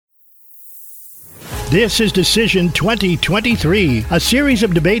This is Decision 2023, a series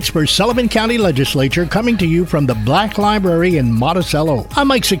of debates for Sullivan County Legislature coming to you from the Black Library in Monticello. I'm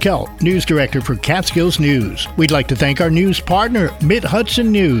Mike Sakell, News Director for Catskills News. We'd like to thank our news partner, Mid-Hudson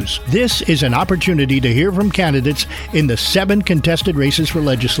News. This is an opportunity to hear from candidates in the 7 contested races for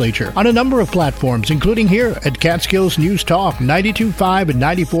legislature on a number of platforms, including here at Catskills News Talk 92.5 and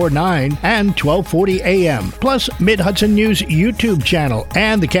 94.9 and 1240 AM, plus Mid-Hudson News YouTube channel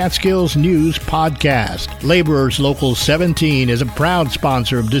and the Catskills News podcast. Laborers Local 17 is a proud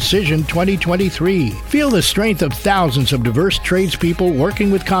sponsor of Decision 2023. Feel the strength of thousands of diverse tradespeople working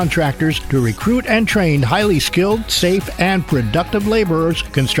with contractors to recruit and train highly skilled, safe, and productive laborers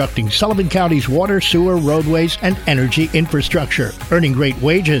constructing Sullivan County's water, sewer, roadways, and energy infrastructure, earning great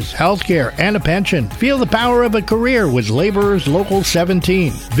wages, health care, and a pension. Feel the power of a career with Laborers Local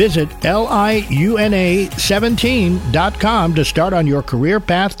 17. Visit liuna17.com to start on your career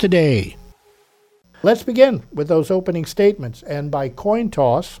path today. Let's begin with those opening statements, and by coin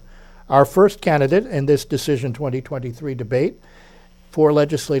toss, our first candidate in this Decision 2023 debate for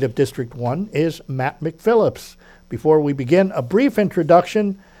Legislative District 1 is Matt McPhillips. Before we begin, a brief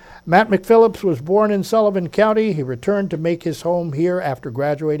introduction. Matt McPhillips was born in Sullivan County. He returned to make his home here after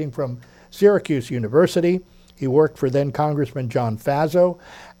graduating from Syracuse University. He worked for then Congressman John Faso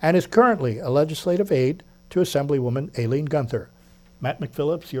and is currently a legislative aide to Assemblywoman Aileen Gunther. Matt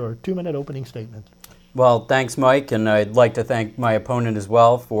McPhillips, your 2-minute opening statement. Well, thanks, Mike, and I'd like to thank my opponent as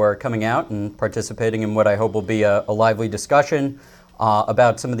well for coming out and participating in what I hope will be a lively discussion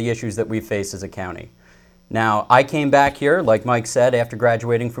about some of the issues that we face as a county. Now, I came back here, like Mike said, after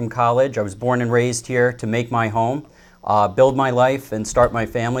graduating from college. I was born and raised here to make my home, build my life, and start my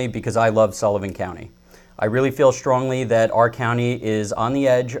family because I love Sullivan County. I really feel strongly that our county is on the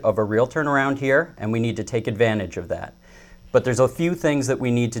edge of a real turnaround here, and we need to take advantage of that. But there's a few things that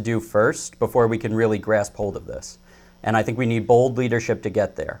we need to do first before we can really grasp hold of this. And I think we need bold leadership to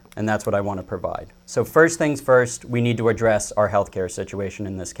get there, and that's what I want to provide. So first things first, we need to address our healthcare situation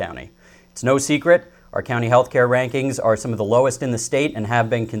in this county. It's no secret, our county healthcare rankings are some of the lowest in the state and have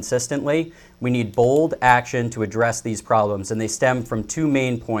been consistently. We need bold action to address these problems, and they stem from 2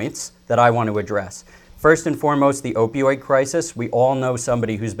 main points that I want to address. First and foremost, the opioid crisis. We all know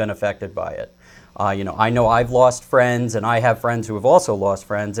somebody who's been affected by it. I know I've lost friends, and I have friends who have also lost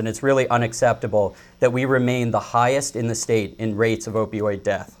friends, and it's really unacceptable that we remain the highest in the state in rates of opioid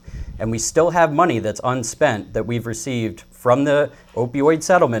death. And we still have money that's unspent that we've received from the opioid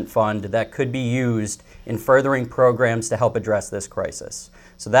settlement fund that could be used in furthering programs to help address this crisis.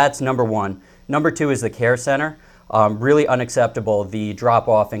 So that's number one. Number 2 is the care center. Really unacceptable, the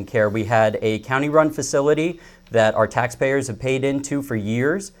drop-off in care. We had a county-run facility that our taxpayers have paid into for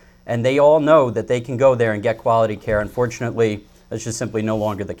years, and they all know that they can go there and get quality care. Unfortunately, that's just simply no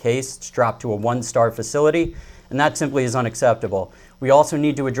longer the case. It's dropped to a 1-star facility, and that simply is unacceptable. We also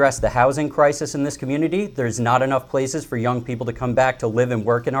need to address the housing crisis in this community. There's not enough places for young people to come back to live and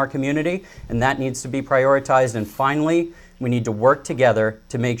work in our community, and that needs to be prioritized. And finally, we need to work together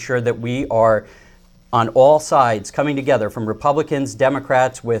to make sure that we are on all sides coming together, from Republicans,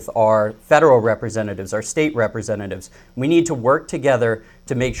 Democrats, with our federal representatives, our state representatives. We need to work together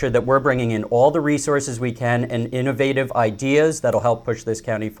to make sure that we're bringing in all the resources we can and innovative ideas that'll help push this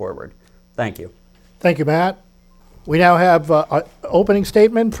county forward. Thank you. Thank you, Matt. We now have an opening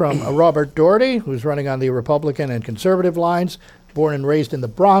statement from Robert Doherty, who's running on the Republican and conservative lines, born and raised in the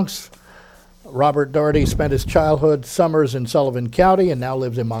Bronx. Robert Doherty spent his childhood summers in Sullivan County and now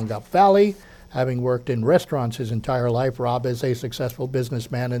lives in Mongauk Valley. Having worked in restaurants his entire life, Rob is a successful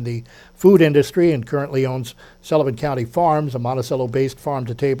businessman in the food industry and currently owns Sullivan County Farms, a Monticello-based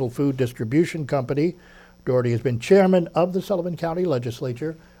farm-to-table food distribution company. Doherty has been chairman of the Sullivan County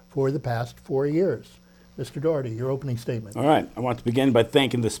Legislature for the past 4 years. Mr. Doherty, your opening statement. All right. I want to begin by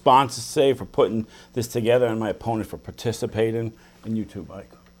thanking the sponsors today for putting this together and my opponent for participating, and you too,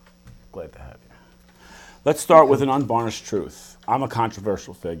 Mike. Glad to have you. Let's start with an unvarnished truth. I'm a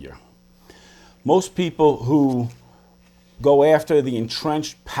controversial figure. Most people who go after the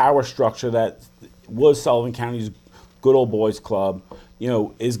entrenched power structure that was Sullivan County's good old boys club,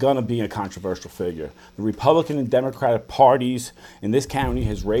 is going to be a controversial figure. The Republican and Democratic parties in this county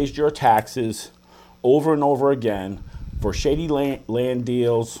has raised your taxes over and over again for shady land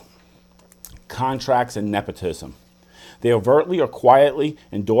deals, contracts, and nepotism. They overtly or quietly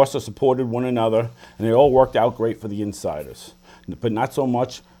endorsed or supported one another, and it all worked out great for the insiders, but not so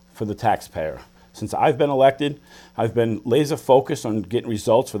much for the taxpayer. Since I've been elected, I've been laser focused on getting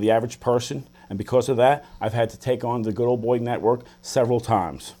results for the average person, and because of that, I've had to take on the Good Old Boy Network several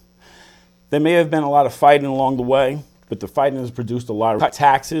times. There may have been a lot of fighting along the way, but the fighting has produced a lot of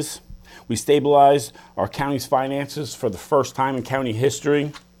taxes. We stabilized our county's finances for the first time in county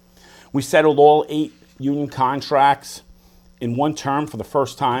history. We settled all 8 union contracts in one term for the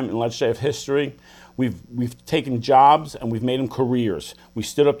first time in legislative history. We've taken jobs and we've made them careers. We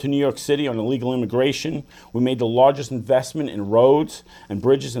stood up to New York City on illegal immigration. We made the largest investment in roads and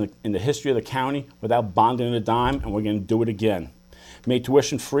bridges in the history of the county without bonding a dime, and we're going to do it again. Made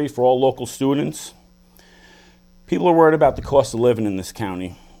tuition free for all local students. People are worried about the cost of living in this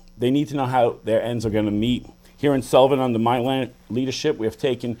county. They need to know how their ends are going to meet. Here in Sullivan, under my leadership, we have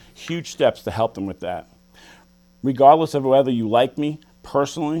taken huge steps to help them with that. Regardless of whether you like me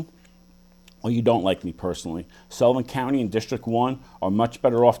personally or you don't like me personally, Sullivan County and District 1 are much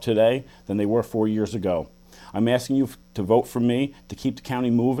better off today than they were 4 years ago. I'm asking you to vote for me to keep the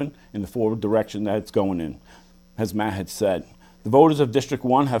county moving in the forward direction that it's going in, as Matt had said. The voters of District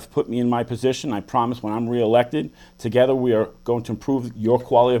 1 have put me in my position. I promise when I'm reelected, together we are going to improve your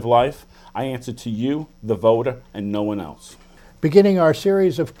quality of life. I answer to you, the voter, and no one else. Beginning our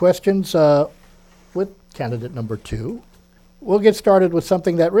series of questions with candidate number 2. We'll get started with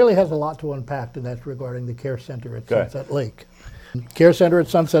something that really has a lot to unpack, and that's regarding the Care Center at Sunset Lake. Care Center at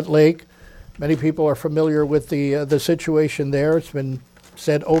Sunset Lake, many people are familiar with the situation there. It's been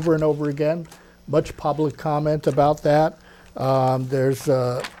said over and over again. Much public comment about that. There's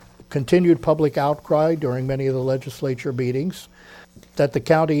continued public outcry during many of the legislature meetings that the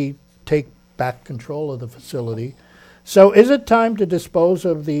county take back control of the facility. So is it time to dispose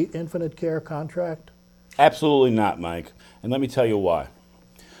of the Infinite Care contract? Absolutely not, Mike. And let me tell you why.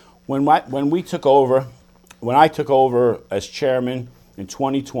 When I took over as chairman in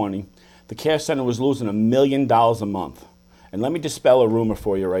 2020, the Care Center was losing $1 million a month. And let me dispel a rumor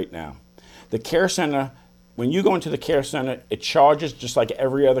for you right now. The Care Center, when you go into the Care Center, it charges just like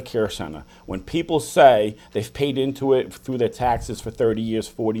every other Care Center. When people say they've paid into it through their taxes for 30 years,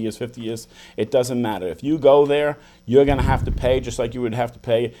 40 years, 50 years, it doesn't matter. If you go there, you're going to have to pay just like you would have to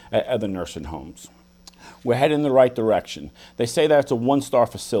pay at other nursing homes. We're heading in the right direction. They say that it's a 1-star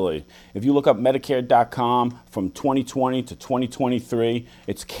facility. If you look up Medicare.com from 2020 to 2023,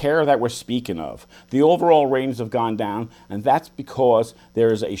 it's care that we're speaking of. The overall ratings have gone down, and that's because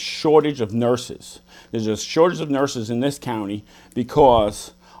there is a shortage of nurses. There's a shortage of nurses in this county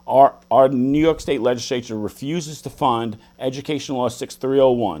because our New York State Legislature refuses to fund Education Law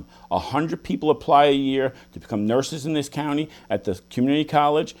 6301. 100 people apply a year to become nurses in this county at the community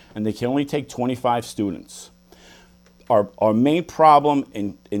college, and they can only take 25 students. Our main problem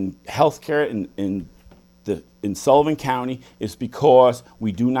in healthcare in Sullivan County is because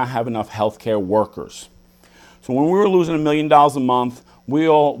we do not have enough healthcare workers. So when we were losing $1 million a month, we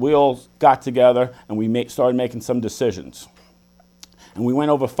all got together and we started making some decisions. And we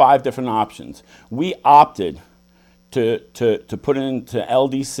went over 5 different options. We opted to put it into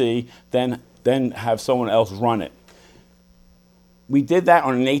LDC, then have someone else run it. We did that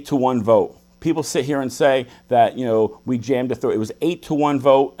on an 8-to-1 vote. People sit here and say that, we jammed it through. It was 8-to-1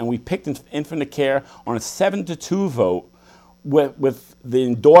 vote, and we picked Infinite Care on a 7-to-2 vote with the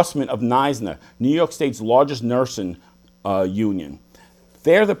endorsement of NYSNA, New York State's largest nursing union.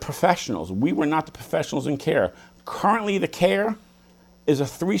 They're the professionals. We were not the professionals in care. Currently, the care is a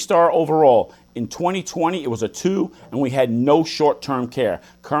 3-star overall. In 2020, it was a 2, and we had no short-term care.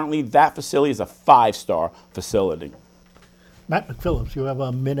 Currently, that facility is a 5-star facility. Matt McPhillips, you have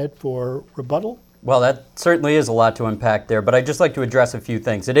a minute for rebuttal? Well, that certainly is a lot to unpack there, but I'd just like to address a few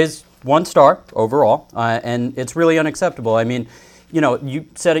things. It is 1 star overall, and it's really unacceptable. I mean, you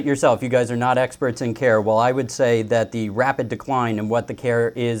said it yourself. You guys are not experts in care. Well, I would say that the rapid decline in what the care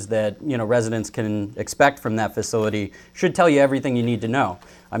is that, residents can expect from that facility should tell you everything you need to know.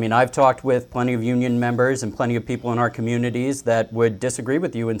 I mean, I've talked with plenty of union members and plenty of people in our communities that would disagree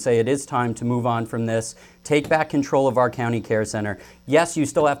with you and say it is time to move on from this, take back control of our county care center. Yes, you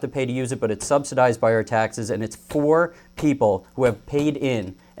still have to pay to use it, but it's subsidized by our taxes, and it's for people who have paid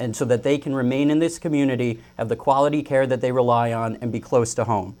in, and so that they can remain in this community, have the quality care that they rely on, and be close to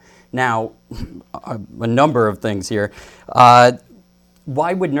home. Now, a number of things here.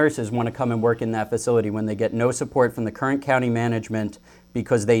 Why would nurses want to come and work in that facility when they get no support from the current county management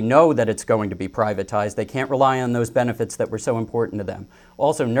because they know that it's going to be privatized? They can't rely on those benefits that were so important to them.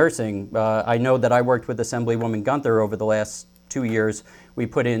 Also, nursing, I know that I worked with Assemblywoman Gunther over the last 2 years. We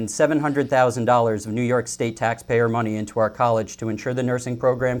put in $700,000 of New York State taxpayer money into our college to ensure the nursing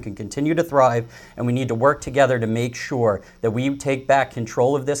program can continue to thrive, and we need to work together to make sure that we take back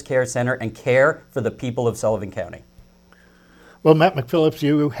control of this care center and care for the people of Sullivan County. Well, Matt McPhillips,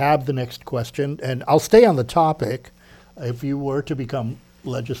 you have the next question, and I'll stay on the topic. If you were to become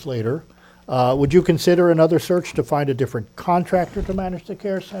legislator, would you consider another search to find a different contractor to manage the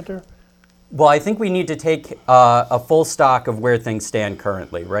care center? Well, I think we need to take a full stock of where things stand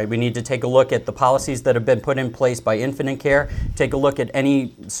currently, right? We need to take a look at the policies that have been put in place by Infinite Care, take a look at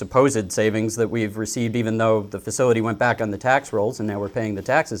any supposed savings that we've received, even though the facility went back on the tax rolls and now we're paying the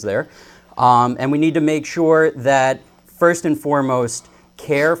taxes there. And we need to make sure that, first and foremost,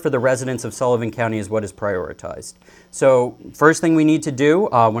 care for the residents of Sullivan County is what is prioritized. So first thing we need to do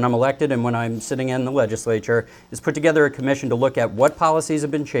when I'm elected and when I'm sitting in the legislature is put together a commission to look at what policies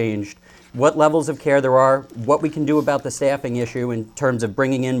have been changed, what levels of care there are, what we can do about the staffing issue in terms of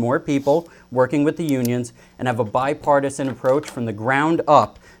bringing in more people, working with the unions, and have a bipartisan approach from the ground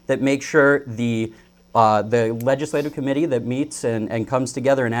up that makes sure the legislative committee that meets and comes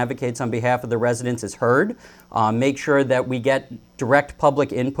together and advocates on behalf of the residents is heard. Make sure that we get direct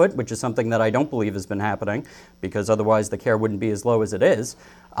public input, which is something that I don't believe has been happening, because otherwise the care wouldn't be as low as it is.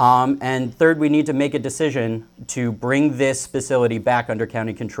 And third, we need to make a decision to bring this facility back under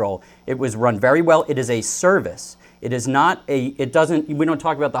county control. It was run very well. It is a service. It is not we don't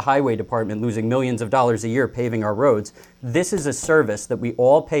talk about the highway department losing millions of dollars a year paving our roads. This is a service that we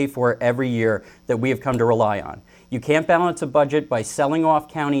all pay for every year that we have come to rely on. You can't balance a budget by selling off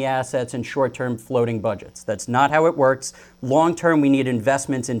county assets and short-term floating budgets. That's not how it works. Long-term, we need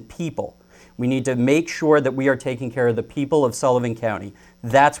investments in people. We need to make sure that we are taking care of the people of Sullivan County.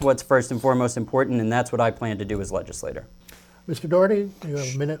 That's what's first and foremost important, and that's what I plan to do as legislator. Mr. Doherty, you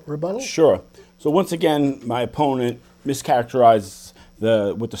have a minute rebuttal? Sure. So once again, my opponent mischaracterizes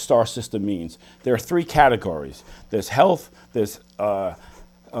what the STAR system means. There are three categories. There's health, there's health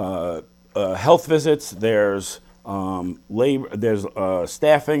visits, there's labor, there's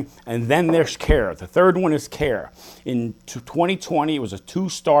staffing, and then there's care. The third one is care. In 2020, it was a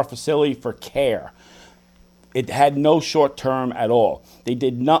 2-star facility for care. It had no short term at all. They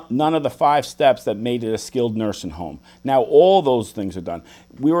did none of the 5 steps that made it a skilled nursing home. Now all those things are done.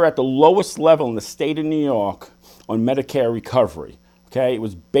 We were at the lowest level in the state of New York on Medicare recovery. Okay, it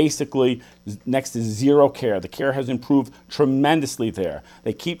was basically next to zero care. The care has improved tremendously there.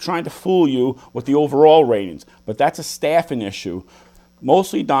 They keep trying to fool you with the overall ratings, but that's a staffing issue,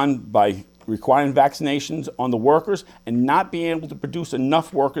 mostly done by requiring vaccinations on the workers and not being able to produce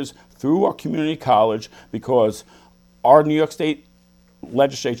enough workers through our community college because our New York State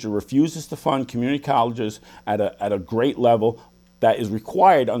legislature refuses to fund community colleges at a great level that is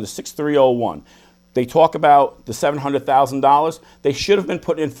required under 6301. They talk about the $700,000. They should have been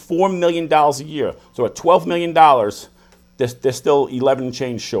putting in $4 million a year. So at $12 million, they're still 11 and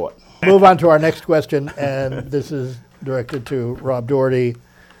change short. Move on to our next question, and this is directed to Rob Doherty.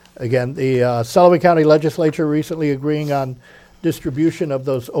 Again, the Sullivan County Legislature recently agreeing on distribution of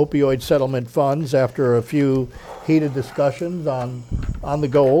those opioid settlement funds after a few heated discussions on the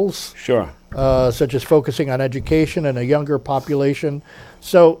goals. Sure. Such as focusing on education and a younger population.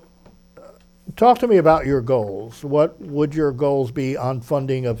 So talk to me about your goals. What would your goals be on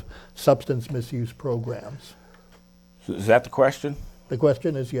funding of substance misuse programs? Is that the question? The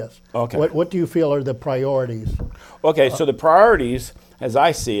question is yes. Okay. What do you feel are the priorities? Okay, so the priorities, as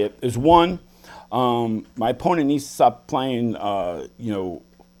I see it, is one, my opponent needs to stop playing,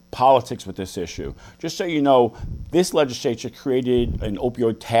 politics with this issue. Just so you know, this legislature created an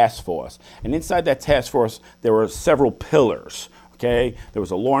opioid task force, and inside that task force, there were several pillars. Okay, there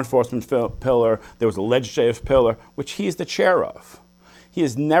was a law enforcement pillar, there was a legislative pillar, which he is the chair of. He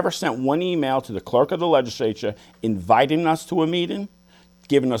has never sent one email to the clerk of the legislature inviting us to a meeting,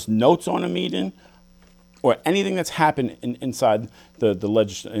 giving us notes on a meeting, or anything that's happened inside the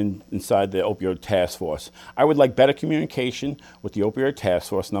opioid task force. I would like better communication with the opioid task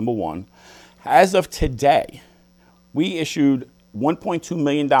force, number one. As of today, we issued $1.2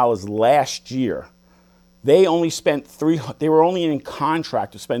 million last year. They were only in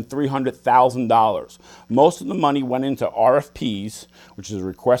contract to spend $300,000. Most of the money went into RFPs, which is a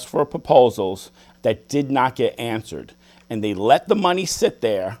request for proposals, that did not get answered. And they let the money sit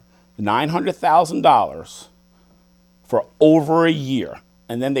there, $900,000, for over a year.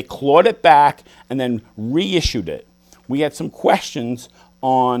 And then they clawed it back and then reissued it. We had some questions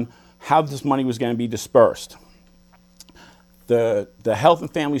on how this money was going to be dispersed. The Health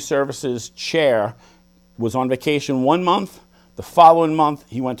and Family Services chair was on vacation one month. The following month,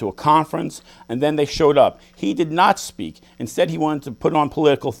 he went to a conference, and then they showed up. He did not speak. Instead, he wanted to put on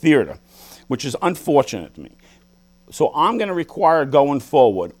political theater, which is unfortunate to me. So I'm going to require going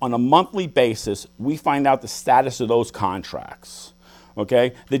forward, on a monthly basis, we find out the status of those contracts.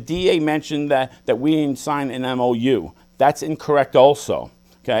 Okay? The DA mentioned that we didn't sign an MOU. That's incorrect also.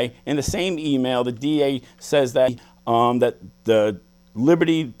 Okay? In the same email, the DA says that the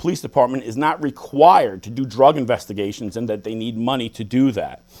Liberty Police Department is not required to do drug investigations and that they need money to do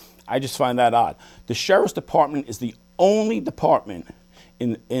that. I just find that odd. The Sheriff's Department is the only department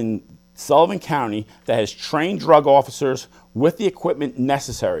in Sullivan County that has trained drug officers with the equipment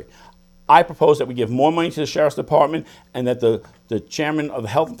necessary. I propose that we give more money to the Sheriff's Department and that the chairman of the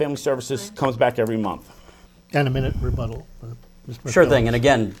Health and Family Services comes back every month. And a minute rebuttal. Mr. Sure McPhillips. thing, and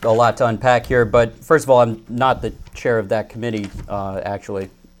again, a lot to unpack here, but first of all, I'm not the chair of that committee, actually.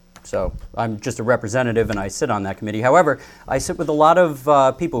 So I'm just a representative and I sit on that committee. However, I sit with a lot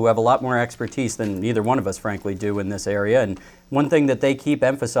of people who have a lot more expertise than either one of us, frankly, do in this area. And one thing that they keep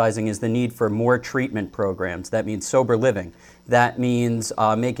emphasizing is the need for more treatment programs. That means sober living. That means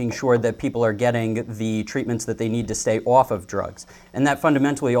making sure that people are getting the treatments that they need to stay off of drugs. And that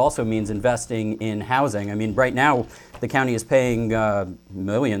fundamentally also means investing in housing. I mean, right now, the county is paying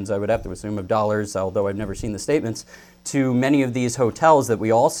millions, I would have to assume, of dollars, although I've never seen the statements, to many of these hotels that we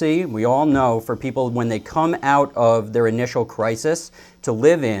all see, we all know, for people when they come out of their initial crisis to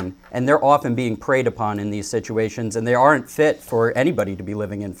live in, and they're often being preyed upon in these situations, and they aren't fit for anybody to be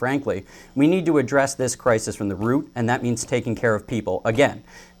living in, frankly. We need to address this crisis from the root, and that means taking care of people. Again,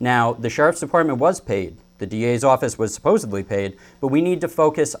 now, the Sheriff's Department was paid. The DA's office was supposedly paid, but we need to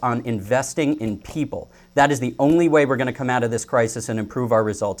focus on investing in people. That is the only way we're going to come out of this crisis and improve our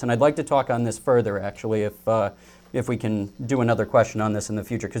results. And I'd like to talk on this further, actually, if we can do another question on this in the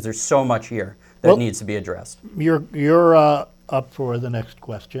future, because there's so much here that needs to be addressed. You're up for the next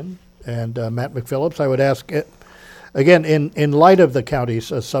question. And Matt McPhillips, I would ask, again, in light of the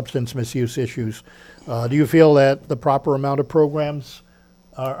county's substance misuse issues, do you feel that the proper amount of programs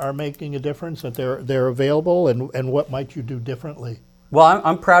are making a difference, that they're available, and what might you do differently? Well,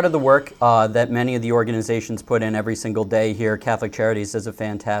 I'm proud of the work that many of the organizations put in every single day here. Catholic Charities does a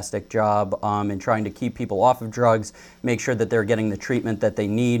fantastic job in trying to keep people off of drugs, make sure that they're getting the treatment that they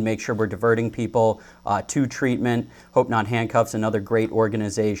need, make sure we're diverting people to treatment. Hope Not Handcuffs, another great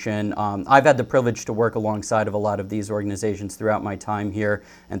organization. I've had the privilege to work alongside of a lot of these organizations throughout my time here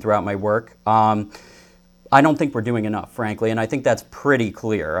and throughout my work. I don't think we're doing enough, frankly, and I think that's pretty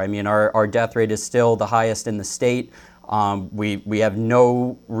clear. I mean, our death rate is still the highest in the state. We have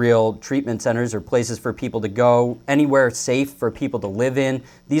no real treatment centers or places for people to go, anywhere safe for people to live in.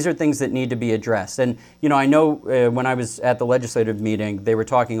 These are things that need to be addressed. And, you know, I know when I was at the legislative meeting, they were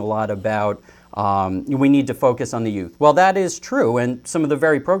talking a lot about we need to focus on the youth. Well, that is true, and some of the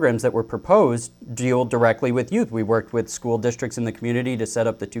very programs that were proposed deal directly with youth. We worked with school districts in the community to set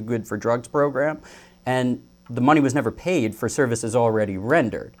up the Too Good for Drugs program, and the money was never paid for services already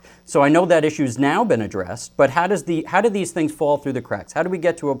rendered. So I know that issue's now been addressed, but how do these things fall through the cracks? How do we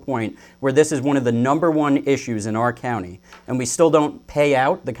get to a point where this is one of the #1 issues in our county and we still don't pay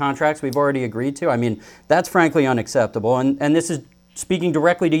out the contracts we've already agreed to? I mean, that's frankly unacceptable, and this is speaking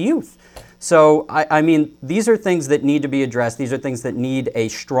directly to youth. So, I mean, these are things that need to be addressed. These are things that need a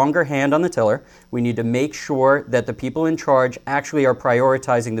stronger hand on the tiller. We need to make sure that the people in charge actually are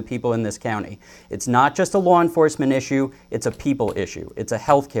prioritizing the people in this county. It's not just a law enforcement issue, it's a people issue. It's a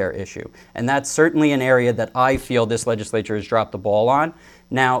healthcare issue. And that's certainly an area that I feel this legislature has dropped the ball on.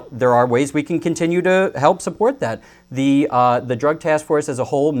 Now, there are ways we can continue to help support that. The Drug Task Force as a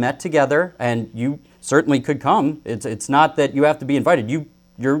whole met together, and you certainly could come. It's not that you have to be invited.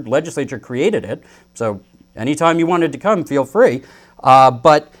 Your legislature created it, so anytime you wanted to come, feel free.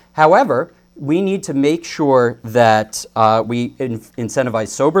 But however, we need to make sure that we incentivize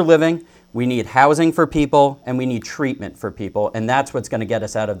sober living, we need housing for people, and we need treatment for people, and that's what's going to get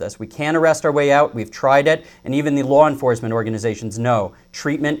us out of this. We can't arrest our way out. We've tried it, and even the law enforcement organizations know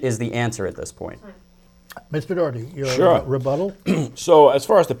treatment is the answer at this point. Mr. Doherty, your Sure. rebuttal? So as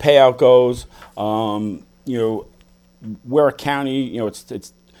far as the payout goes, you know, we're a county, you know,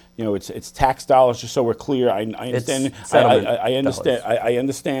 it's tax dollars. Just so we're clear, I understand. I understand. I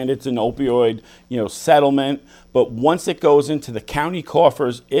understand it's an opioid, you know, settlement. But once it goes into the county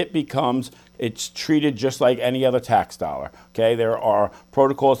coffers, it's treated just like any other tax dollar. Okay, there are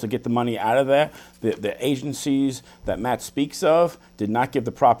protocols to get the money out of there. The agencies that Matt speaks of did not give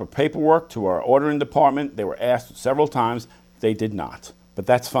the proper paperwork to our ordering department. They were asked several times. They did not. But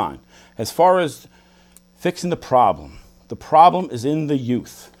that's fine. As far as fixing the problem is in the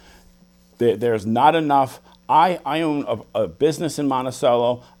youth. There's not enough. I own a business in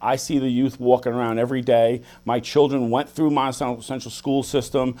Monticello. I see the youth walking around every day. My children went through Monticello Central School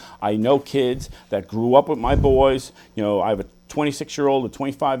System. I know kids that grew up with my boys. You know, I have a 26-year-old, a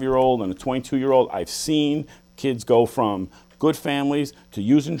 25-year-old, and a 22-year-old. I've seen kids go from good families to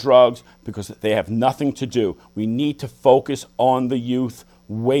using drugs because they have nothing to do. We need to focus on the youth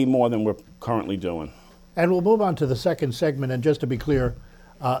way more than we're currently doing. And we'll move on to the second segment. And just to be clear,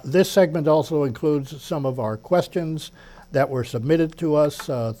 this segment also includes some of our questions that were submitted to us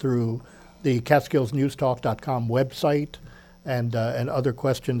through the CatskillsNewsTalk.com website and other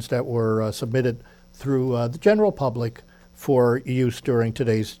questions that were submitted through the general public for use during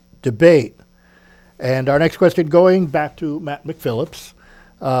today's debate. And our next question, going back to Matt McPhillips,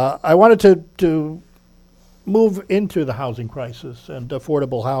 I wanted to move into the housing crisis and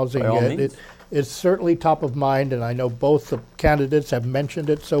affordable housing. By all means. It's certainly top of mind, and I know both the candidates have mentioned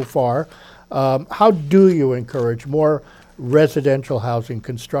it so far. How do you encourage more residential housing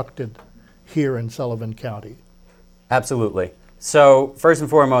constructed here in Sullivan County? Absolutely. So first and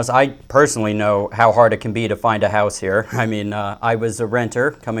foremost, I personally know how hard it can be to find a house here. I mean, I was a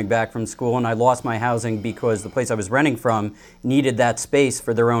renter coming back from school, and I lost my housing because the place I was renting from needed that space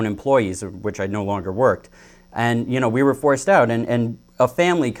for their own employees, which I no longer worked. And, we were forced out. And a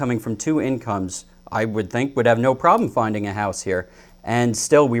family coming from two incomes, I would think, would have no problem finding a house here. And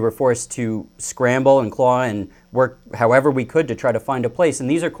still, we were forced to scramble and claw and work however we could to try to find a place. And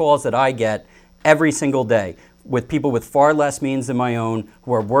these are calls that I get every single day, with people with far less means than my own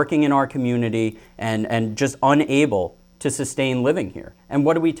who are working in our community and just unable to sustain living here. And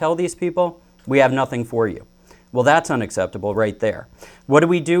what do we tell these people? We have nothing for you. Well, that's unacceptable right there. What do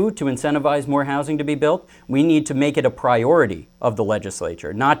we do to incentivize more housing to be built? We need to make it a priority of the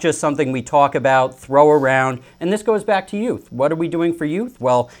legislature, not just something we talk about, throw around. And this goes back to youth. What are we doing for youth?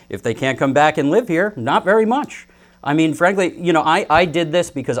 Well, if they can't come back and live here, not very much. I mean, frankly, I did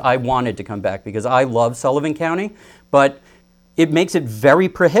this because I wanted to come back, because I love Sullivan County, but it makes it very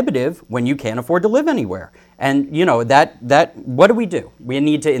prohibitive when you can't afford to live anywhere. And, what do? We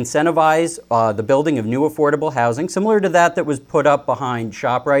need to incentivize the building of new affordable housing, similar to that was put up behind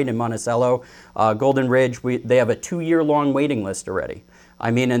ShopRite in Monticello, Golden Ridge. They have a 2-year-long waiting list already. I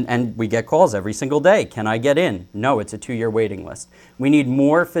mean, and we get calls every single day. Can I get in? No, it's a 2-year waiting list. We need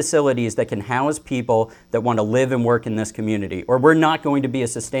more facilities that can house people that want to live and work in this community, or we're not going to be a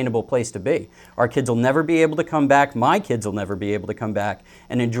sustainable place to be. Our kids will never be able to come back. My kids will never be able to come back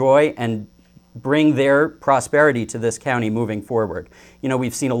and enjoy and bring their prosperity to this county moving forward.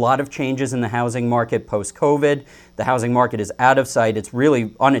 We've seen a lot of changes in the housing market post-COVID. The housing market is out of sight. It's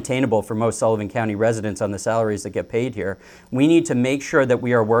really unattainable for most Sullivan County residents on the salaries that get paid here. We need to make sure that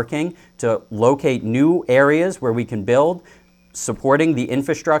we are working to locate new areas where we can build, supporting the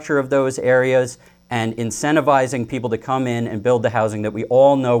infrastructure of those areas, and incentivizing people to come in and build the housing that we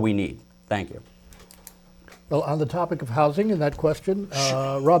all know we need. Thank you. Well, on the topic of housing and that question,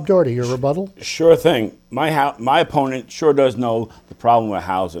 Rob Doherty, your rebuttal? Sure thing. My opponent sure does know the problem with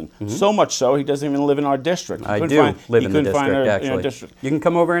housing. Mm-hmm. So much so, he doesn't even live in our district. I do live in the district, actually. District. You can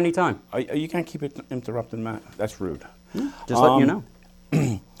come over anytime. You can't keep it interrupted, Matt. That's rude. Just letting you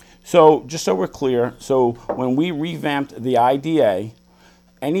know. So, just so we're clear, so when we revamped the IDA,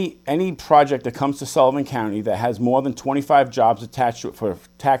 any project that comes to Sullivan County that has more than 25 jobs attached to it for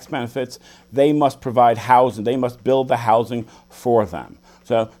tax benefits, they must provide housing. They must build the housing for them.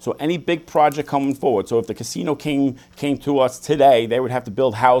 So any big project coming forward, so if the casino came to us today, they would have to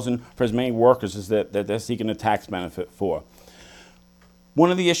build housing for as many workers as that they're seeking a tax benefit for.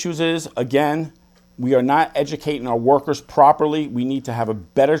 One of the issues is, again, we are not educating our workers properly. We need to have a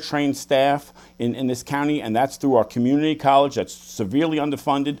better trained staff in this county, and that's through our community college that's severely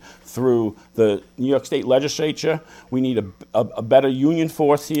underfunded, through the New York State Legislature. We need a better union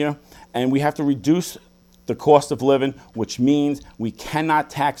force here, and we have to reduce the cost of living, which means we cannot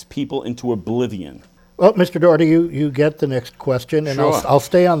tax people into oblivion. Well, Mr. Doherty, you get the next question, and sure. I'll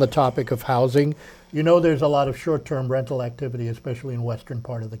stay on the topic of housing. There's a lot of short-term rental activity, especially in western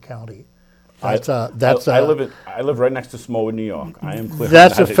part of the county. I live right next to Smallwood, New York. I am clear.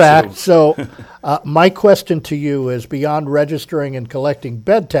 That's a fact. So my question to you is, beyond registering and collecting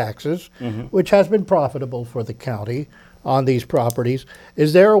bed taxes, mm-hmm. which has been profitable for the county on these properties,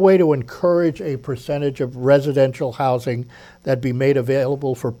 is there a way to encourage a percentage of residential housing that be made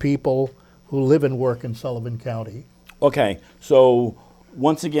available for people who live and work in Sullivan County? Okay. So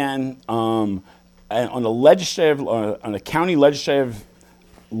once again, on the county legislative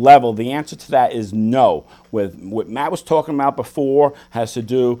level, the answer to that is no. With what Matt was talking about before has to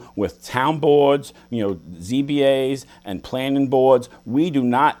do with town boards, ZBAs and planning boards. We do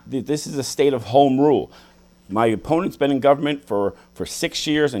not, this is a state of home rule. My opponent's been in government for 6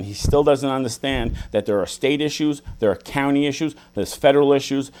 years, and he still doesn't understand that there are state issues, there are county issues, there's federal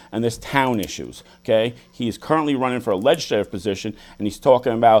issues, and there's town issues, okay? He is currently running for a legislative position, and he's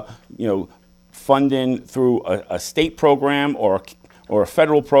talking about, funding through a state program or a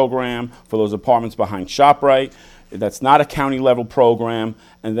federal program for those apartments behind ShopRite. That's not a county level program.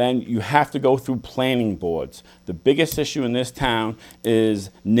 And then you have to go through planning boards. The biggest issue in this town is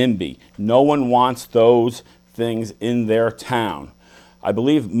NIMBY. No one wants those things in their town. I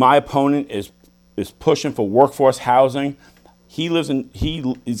believe my opponent is pushing for workforce housing. He's going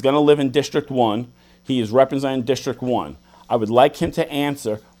to live in District 1. He is representing District 1. I would like him to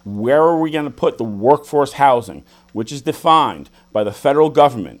answer, where are we going to put the workforce housing, which is defined by the federal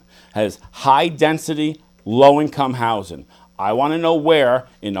government as high density, low income housing. I want to know where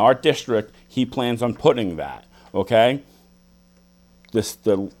in our district he plans on putting that, okay?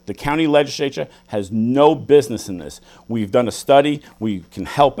 The county legislature has no business in this. We've done a study. We can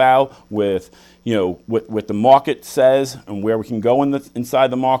help out with, what the market says and where we can go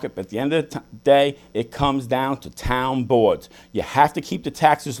inside the market. But at the end of the day, it comes down to town boards. You have to keep the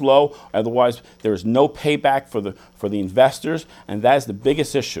taxes low, otherwise there is no payback for the investors, and that is the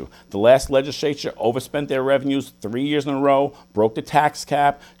biggest issue. The last legislature overspent their revenues 3 years in a row, broke the tax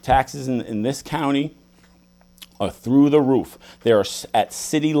cap. Taxes in this county are through the roof. They are at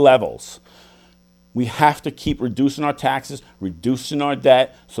city levels. We have to keep reducing our taxes, reducing our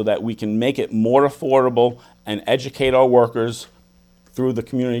debt, so that we can make it more affordable and educate our workers through the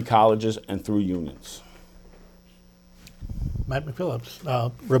community colleges and through unions. Matt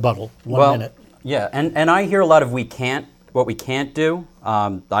McPhillips, rebuttal, 1 minute. Yeah, and I hear a lot of what we can't do.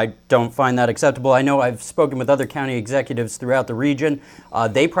 I don't find that acceptable. I know I've spoken with other county executives throughout the region.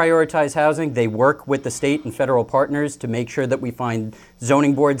 They prioritize housing. They work with the state and federal partners to make sure that we find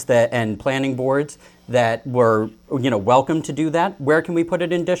zoning boards and planning boards that were welcome to do that. Where can we put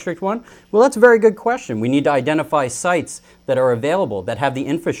it in District 1? Well, that's a very good question. We need to identify sites that are available, that have the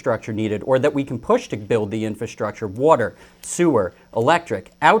infrastructure needed, or that we can push to build the infrastructure, water, sewer,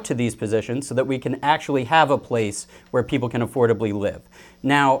 electric, out to these positions so that we can actually have a place where people can affordably live.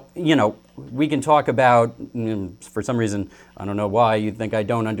 Now, we can talk about, for some reason, I don't know why you think I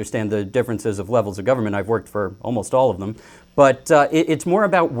don't understand the differences of levels of government. I've worked for almost all of them. But it's more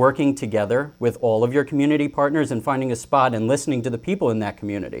about working together with all of your community partners and finding a spot and listening to the people in that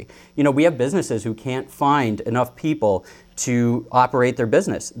community. We have businesses who can't find enough people to operate their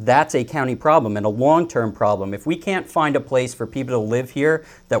business. That's a county problem and a long-term problem. If we can't find a place for people to live here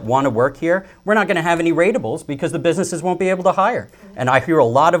that want to work here, we're not going to have any rateables because the businesses won't be able to hire. And I hear a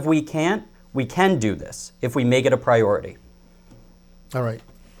lot of we can't. We can do this if we make it a priority. All right.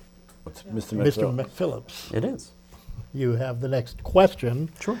 Mr. McPhillips. It is. You have the next question.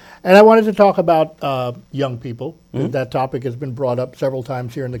 Sure. And I wanted to talk about young people. Mm-hmm. That topic has been brought up several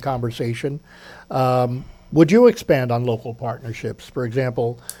times here in the conversation. Would you expand on local partnerships? For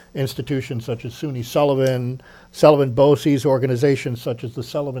example, institutions such as SUNY Sullivan BOCES, organizations such as the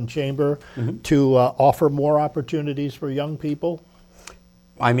Sullivan Chamber, mm-hmm. to offer more opportunities for young people?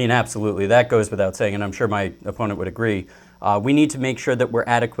 I mean, absolutely. That goes without saying, and I'm sure my opponent would agree. We need to make sure that we're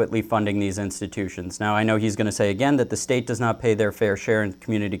adequately funding these institutions. Now, I know he's going to say again that the state does not pay their fair share in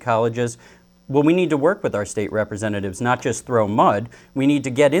community colleges. Well, we need to work with our state representatives, not just throw mud. We need to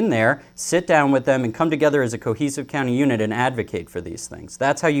get in there, sit down with them, and come together as a cohesive county unit and advocate for these things.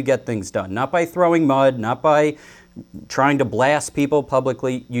 That's how you get things done. Not by throwing mud, not by trying to blast people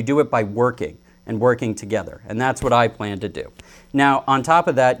publicly. You do it by working and working together, and that's what I plan to do. Now, on top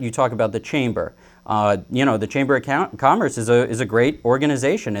of that, you talk about the chamber. The Chamber of Commerce is a great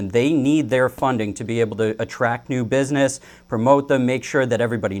organization, and they need their funding to be able to attract new business, promote them, make sure that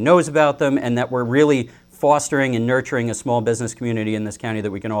everybody knows about them, and that we're really fostering and nurturing a small business community in this county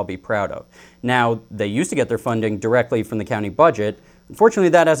that we can all be proud of. Now, they used to get their funding directly from the county budget. Unfortunately,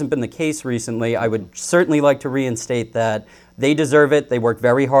 that hasn't been the case recently. I would certainly like to reinstate that. They deserve it. They work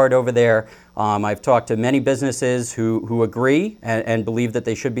very hard over there. I've talked to many businesses who agree and believe that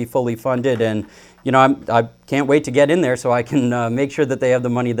they should be fully funded. And, I can't wait to get in there so I can make sure that they have the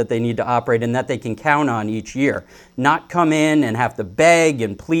money that they need to operate and that they can count on each year. Not come in and have to beg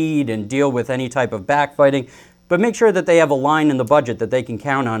and plead and deal with any type of backfighting, but make sure that they have a line in the budget that they can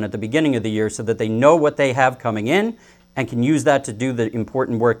count on at the beginning of the year so that they know what they have coming in and can use that to do the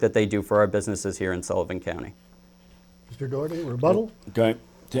important work that they do for our businesses here in Sullivan County. Mr. Doherty, rebuttal? Okay.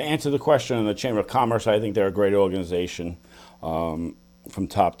 To answer the question on the Chamber of Commerce, I think they're a great organization from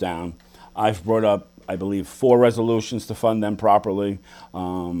top down. I've brought up, I believe, 4 resolutions to fund them properly.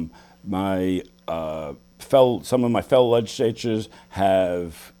 Some of my fellow legislatures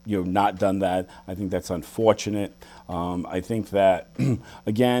have not done that. I think that's unfortunate. I think that,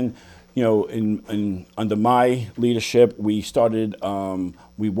 again, under my leadership, we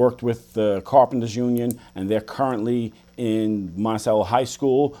worked with the Carpenters Union, and they're currently in Monticello High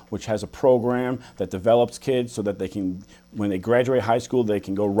School, which has a program that develops kids so that they can, when they graduate high school, they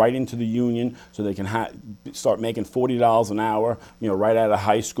can go right into the union so they can start making $40 an hour, right out of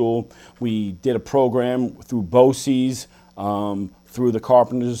high school. We did a program through BOCES through the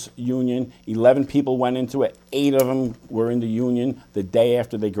Carpenters Union. 11 people went into it. 8 of them were in the union the day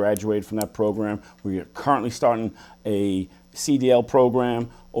after they graduated from that program. We are currently starting a CDL program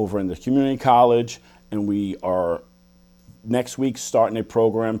over in the community college, and we are next week starting a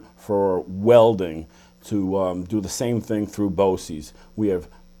program for welding to do the same thing through BOCES. We have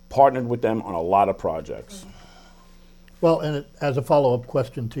partnered with them on a lot of projects. Well, and as a follow-up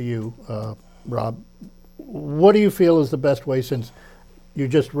question to you, Rob, what do you feel is the best way, since you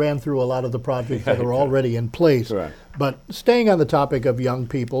just ran through a lot of the projects that are already in place, Correct. But staying on the topic of young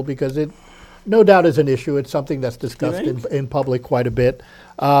people, because it no doubt is an issue, it's something that's discussed in public quite a bit.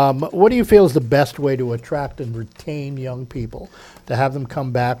 What do you feel is the best way to attract and retain young people, to have them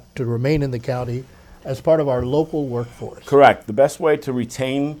come back, to remain in the county as part of our local workforce? Correct. The best way to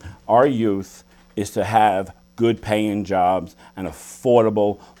retain our youth is to have good paying jobs and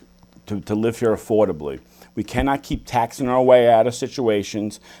affordable, to live here affordably. We cannot keep taxing our way out of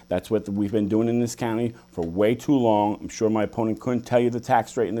situations. That's what we've been doing in this county for way too long. I'm sure my opponent couldn't tell you the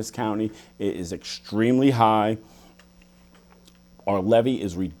tax rate in this county. It is extremely high. Our levy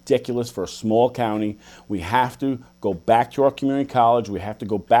is ridiculous for a small county. We have to go back to our community college. We have to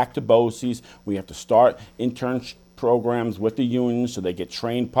go back to BOCES. We have to start internship programs with the unions so they get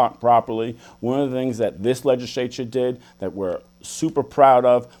trained properly. One of the things that this legislature did that we're super proud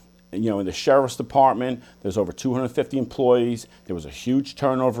of, in the sheriff's department, there's over 250 employees. There was a huge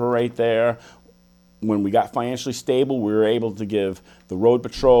turnover rate there. When we got financially stable, we were able to give the road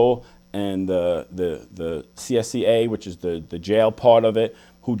patrol and the CSCA, which is the jail part of it,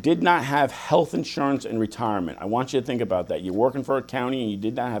 who did not have health insurance and retirement. I want you to think about that. You're working for a county and you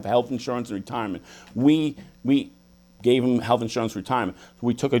did not have health insurance and retirement. We gave them health insurance and retirement. So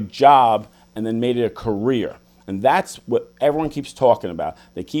we took a job and then made it a career. And that's what everyone keeps talking about.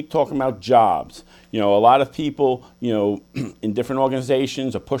 They keep talking about jobs. A lot of people, in different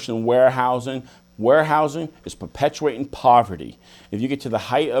organizations are pushing warehousing. Warehousing is perpetuating poverty. If you get to the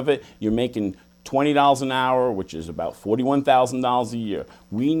height of it, you're making $20 an hour, which is about $41,000 a year.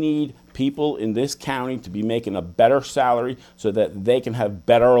 We need people in this county to be making a better salary so that they can have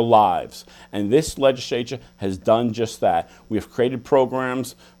better lives. And this legislature has done just that. We have created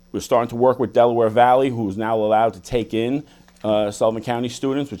programs. We're starting to work with Delaware Valley, who is now allowed to take in Sullivan County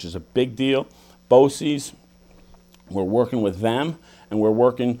students, which is a big deal. BOCES, we're working with them, and we're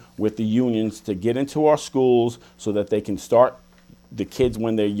working with the unions to get into our schools so that they can start the kids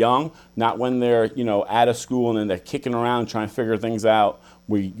when they're young, not when they're out of school and then they're kicking around trying to figure things out.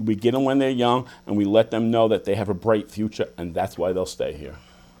 We get them when they're young, and we let them know that they have a bright future, and that's why they'll stay here.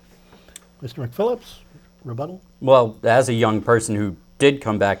 Mr. McPhillips, rebuttal? Well, as a young person who did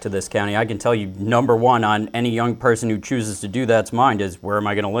come back to this county, I can tell you, number one on any young person who chooses to do that's mind is, where am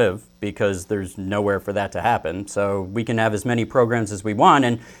I going to live? Because there's nowhere for that to happen. So we can have as many programs as we want.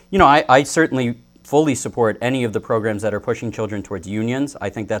 And, I certainly fully support any of the programs that are pushing children towards unions. I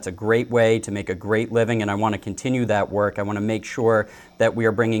think that's a great way to make a great living, and I want to continue that work. I want to make sure that we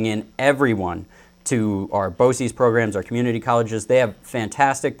are bringing in everyone to our BOCES programs, our community colleges. They have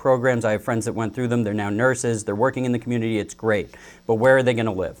fantastic programs. I have friends that went through them. They're now nurses. They're working in the community. It's great. But where are they going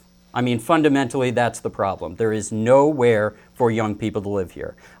to live? I mean, fundamentally, that's the problem. There is nowhere for young people to live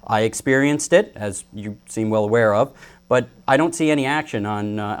here. I experienced it, as you seem well aware of, but I don't see any action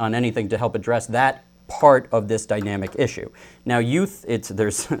on anything to help address that part of this dynamic issue. Now, youth,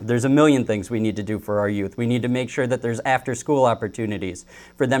 there's a million things we need to do for our youth. We need to make sure that there's after-school opportunities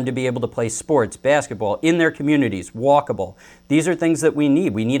for them to be able to play sports, basketball, in their communities, walkable. These are things that we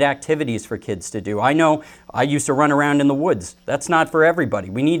need. We need activities for kids to do. I know I used to run around in the woods. That's not for everybody.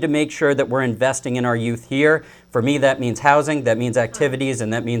 We need to make sure that we're investing in our youth here. For me, that means housing, that means activities,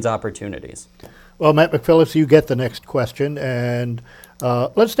 and that means opportunities. Well, Matt McPhillips, you get the next question, and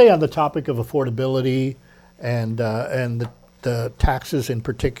let's stay on the topic of affordability and the taxes in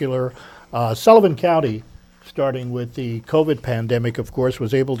particular. Sullivan County, starting with the COVID pandemic, of course,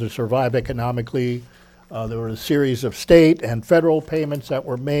 was able to survive economically. There were a series of state and federal payments that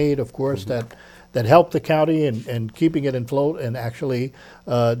were made, of course, that helped the county and keeping it afloat and actually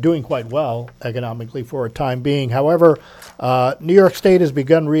doing quite well economically for a time being. However, New York State has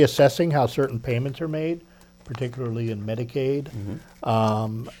begun reassessing how certain payments are made, particularly in Medicaid.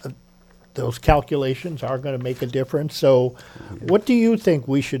 Those calculations are going to make a difference. So what do you think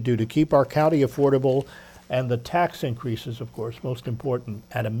we should do to keep our county affordable, and the tax increases, of course, most important,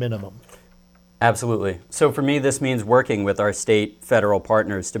 at a minimum? Absolutely. So for me, this means working with our state, federal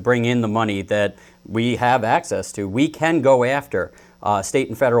partners to bring in the money that we have access to. We can go after state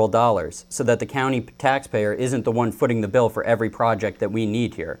and federal dollars so that the county taxpayer isn't the one footing the bill for every project that we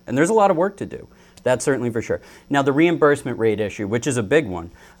need here. And there's a lot of work to do. That's certainly for sure. Now, the reimbursement rate issue, which is a big one,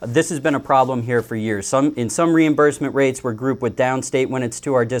 this has been a problem here for years. In some reimbursement rates, we're grouped with downstate when it's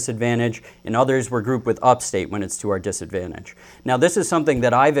to our disadvantage. In others, we're grouped with upstate when it's to our disadvantage. Now, this is something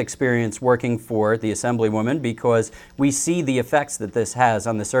that I've experienced working for the Assemblywoman because we see the effects that this has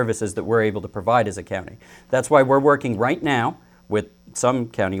on the services that we're able to provide as a county. That's why we're working right now with some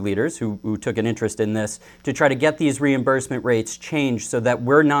county leaders who took an interest in this to try to get these reimbursement rates changed so that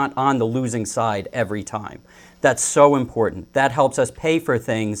we're not on the losing side every time. That's so important. That helps us pay for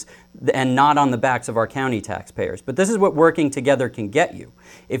things and not on the backs of our county taxpayers. But this is what working together can get you.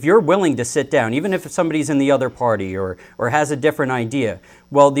 If you're willing to sit down, even if somebody's in the other party or has a different idea,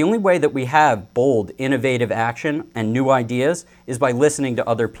 well, the only way that we have bold, innovative action and new ideas is by listening to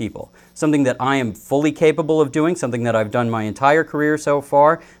other people. Something that I am fully capable of doing, something that I've done my entire career so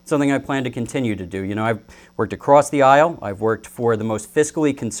far, something I plan to continue to do. You know, I've worked across the aisle. I've worked for the most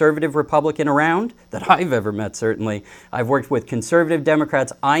fiscally conservative Republican around that I've ever met, certainly. I've worked with conservative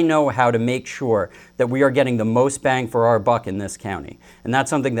Democrats. I know how to make sure that we are getting the most bang for our buck in this county. And that's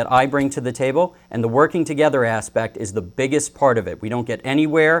something that I bring to the table, and the working together aspect is the biggest part of it. We don't get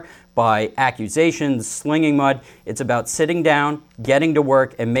anywhere by accusations, slinging mud. It's about sitting down, getting to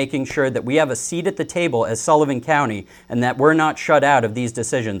work, and making sure that we have a seat at the table as Sullivan County and that we're not shut out of these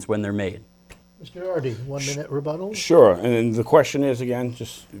decisions when they're made. Mr. Doherty, 1 minute rebuttal? Sure. And the question is, again,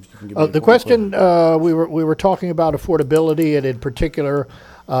 just if you can give me The question, we were talking about affordability, and in particular,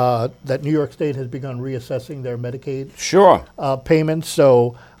 that New York State has begun reassessing their Medicaid payments.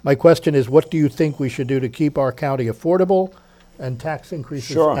 So my question is, what do you think we should do to keep our county affordable and tax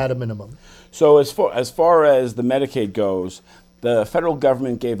increases at a minimum? So as far as the Medicaid goes, the federal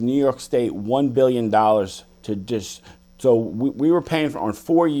government gave New York State $1 billion to just. So we were paying for, on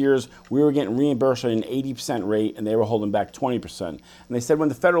 4 years, we were getting reimbursed at an 80% rate, and they were holding back 20%. And they said, when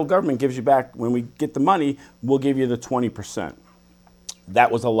the federal government gives you back, when we get the money, we'll give you the 20%.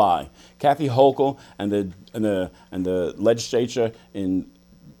 That was a lie. Kathy Hochul and the legislature in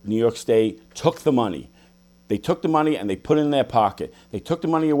New York State took the money. They took the money and they put it in their pocket. They took the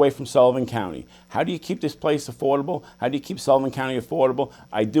money away from Sullivan County. How do you keep this place affordable? How do you keep Sullivan County affordable?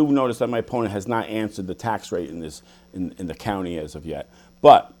 I do notice that my opponent has not answered the tax rate in the county as of yet.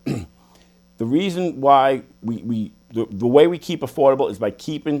 But the reason why the way we keep affordable is by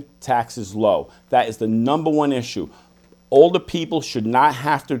keeping taxes low. That is the number one issue. Older people should not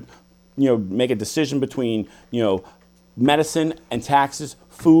have to, make a decision between, medicine and taxes,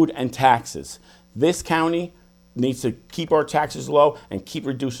 food and taxes. This county needs to keep our taxes low and keep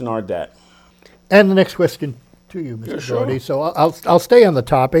reducing our debt. And the next question to you, Mr. Doherty. So I'll stay on the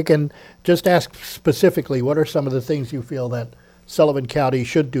topic and just ask specifically, what are some of the things you feel that Sullivan County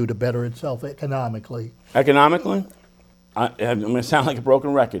should do to better itself economically? Economically? I'm going to sound like a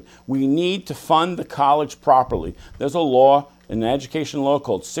broken record. We need to fund the college properly. There's a law, an education law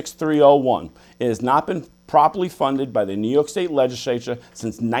called 6301. It has not been properly funded by the New York State Legislature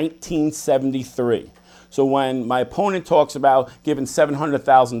since 1973. So when my opponent talks about giving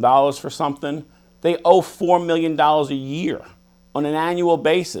 $700,000 for something, they owe $4 million a year on an annual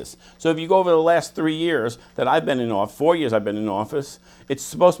basis. So if you go over the last 3 years that I've been in office, 4 years I've been in office, it's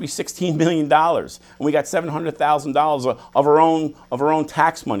supposed to be $16 million. And we got $700,000 of our own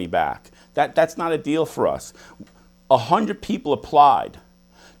tax money back. That's not a deal for us. 100 people applied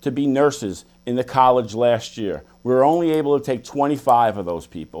to be nurses in the college last year. We were only able to take 25 of those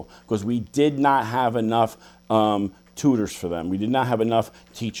people because we did not have enough tutors for them. We did not have enough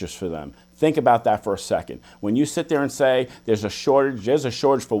teachers for them. Think about that for a second. When you sit there and say there's a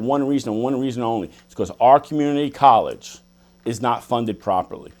shortage for one reason and one reason only. It's because our community college is not funded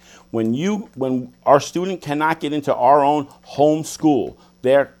properly. When our student cannot get into our own home school,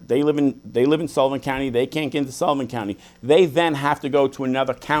 they live in Sullivan County. They can't get into Sullivan County. They then have to go to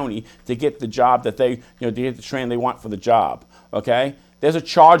another county to get the job that to get the training they want for the job. Okay? There's a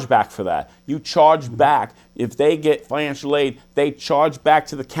chargeback for that. You charge back. If they get financial aid, they charge back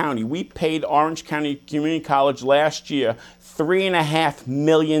to the county. We paid Orange County Community College last year $3.5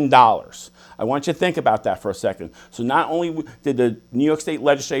 million. I want you to think about that for a second. So not only did the New York State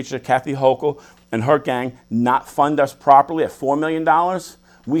Legislature, Kathy Hochul and her gang, not fund us properly at $4 million,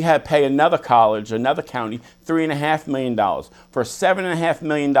 we had to pay another college, another county, $3.5 million for a $7.5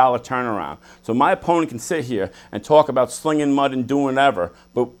 million turnaround. So my opponent can sit here and talk about slinging mud and doing whatever,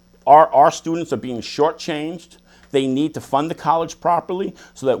 but our students are being shortchanged. They need to fund the college properly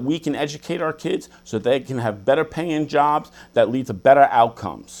so that we can educate our kids so they can have better paying jobs that lead to better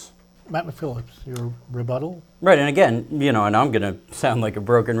outcomes. Matt McPhillips, your rebuttal? Right, and again, and I'm going to sound like a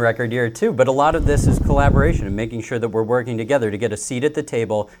broken record here too, but a lot of this is collaboration and making sure that we're working together to get a seat at the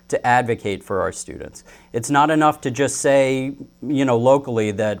table to advocate for our students. It's not enough to just say,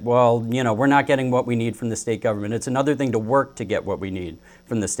 locally that, we're not getting what we need from the state government. It's another thing to work to get what we need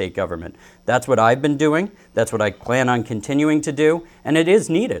from the state government. That's what I've been doing. That's what I plan on continuing to do, and it is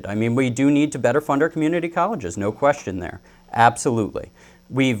needed. I mean, we do need to better fund our community colleges, no question there. Absolutely.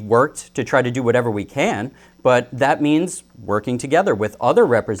 We've worked to try to do whatever we can, but that means working together with other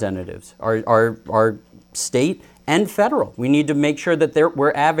representatives, our state and federal. We need to make sure that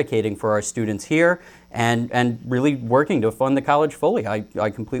we're advocating for our students here and really working to fund the college fully. I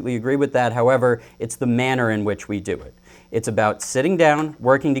completely agree with that. However, it's the manner in which we do it. It's about sitting down,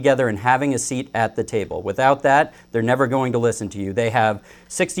 working together, and having a seat at the table. Without that, they're never going to listen to you. They have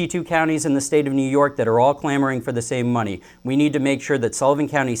 62 counties in the state of New York that are all clamoring for the same money. We need to make sure that Sullivan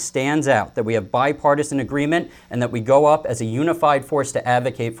County stands out, that we have bipartisan agreement, and that we go up as a unified force to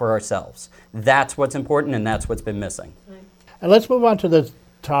advocate for ourselves. That's what's important, and that's what's been missing. And let's move on to the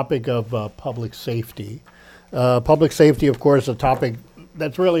topic of public safety. Public safety, of course, is a topic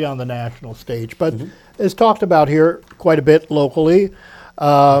that's really on the national stage, but is talked about here quite a bit locally.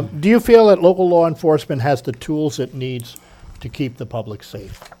 Do you feel that local law enforcement has the tools it needs to keep the public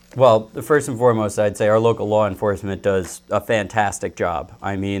safe? Well, first and foremost, I'd say our local law enforcement does a fantastic job.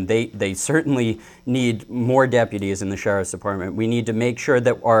 I mean, they certainly need more deputies in the Sheriff's Department. We need to make sure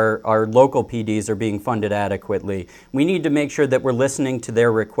that our local PDs are being funded adequately. We need to make sure that we're listening to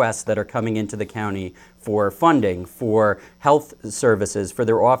their requests that are coming into the county for funding, for health services for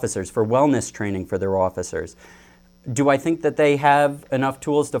their officers, for wellness training for their officers. Do I think that they have enough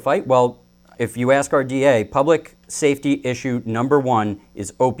tools to fight? Well, if you ask our DA, public safety issue number one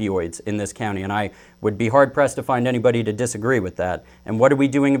is opioids in this county, and I would be hard-pressed to find anybody to disagree with that. And what are we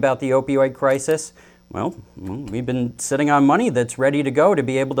doing about the opioid crisis? Well, we've been sitting on money that's ready to go to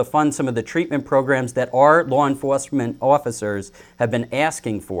be able to fund some of the treatment programs that our law enforcement officers have been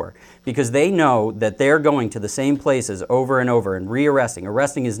asking for, because they know that they're going to the same places over and over and rearresting.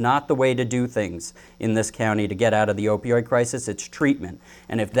 Arresting is not the way to do things in this county to get out of the opioid crisis. It's treatment.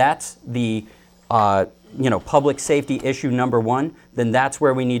 And if that's the public safety issue number one, then that's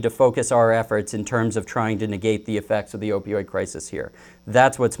where we need to focus our efforts in terms of trying to negate the effects of the opioid crisis here.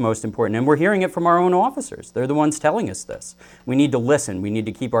 That's what's most important. And we're hearing it from our own officers. They're the ones telling us this. We need to listen. We need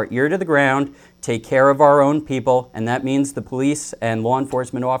to keep our ear to the ground, take care of our own people, and that means the police and law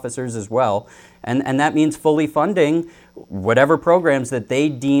enforcement officers as well. And that means fully funding whatever programs that they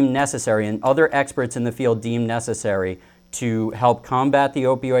deem necessary and other experts in the field deem necessary to help combat the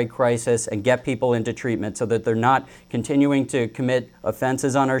opioid crisis and get people into treatment so that they're not continuing to commit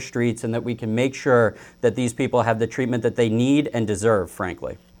offenses on our streets, and that we can make sure that these people have the treatment that they need and deserve,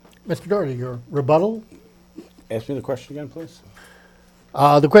 frankly. Mr. Doherty, your rebuttal? Ask me the question again, please.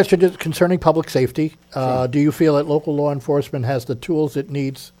 The question is concerning public safety. Do you feel that local law enforcement has the tools it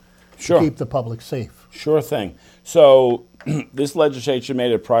needs to keep the public safe? Sure thing. So this legislature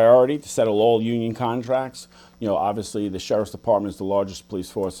made it a priority to settle all union contracts. Obviously, the Sheriff's Department is the largest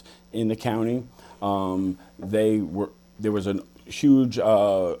police force in the county. There was a huge,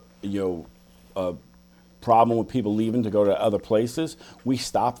 problem with people leaving to go to other places. We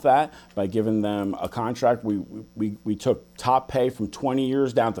stopped that by giving them a contract. We took top pay from 20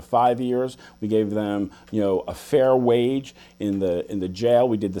 years down to 5 years. We gave them, a fair wage in the jail.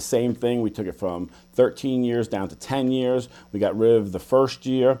 We did the same thing. We took it from 13 years down to 10 years. We got rid of the first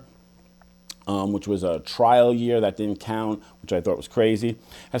year, which was a trial year that didn't count, which I thought was crazy.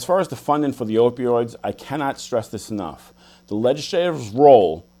 As far as the funding for the opioids, I cannot stress this enough. The legislature's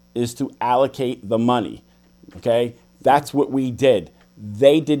role is to allocate the money, okay? That's what we did.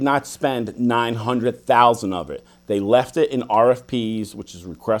 They did not spend $900,000 of it. They left it in RFPs, which is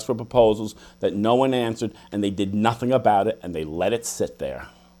requests for proposals, that no one answered, and they did nothing about it, and they let it sit there.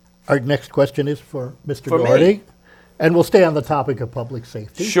 Our next question is for Mr. Doherty. And we'll stay on the topic of public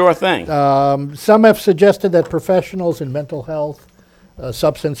safety. Sure thing. Some have suggested that professionals in mental health,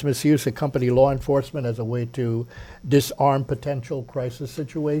 substance misuse accompany law enforcement as a way to disarm potential crisis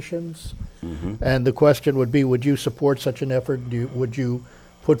situations. And the question would be, would you support such an effort? Would you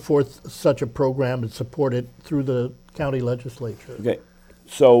put forth such a program and support it through the county legislature? Okay.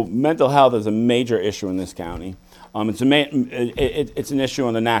 So mental health is a major issue in this county. It's an issue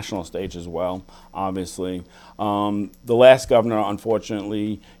on the national stage as well, obviously. The last governor,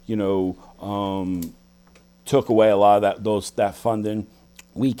 unfortunately, took away a lot of that funding.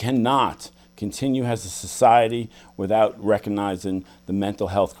 We cannot continue as a society without recognizing the mental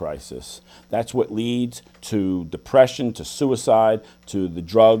health crisis. That's what leads to depression, to suicide, to the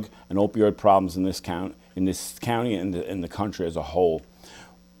drug and opioid problems in this in this county and in the country as a whole.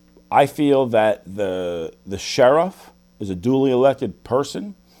 I feel that the sheriff is a duly elected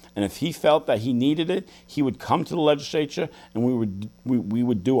person, and if he felt that he needed it, he would come to the legislature, and we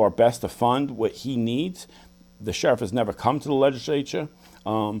would do our best to fund what he needs. The sheriff has never come to the legislature.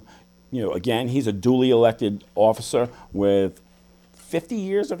 Again, he's a duly elected officer with 50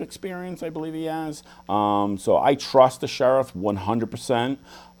 years of experience, I believe he has. So I trust the sheriff 100%.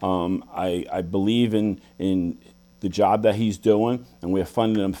 I believe in the job that he's doing, and we have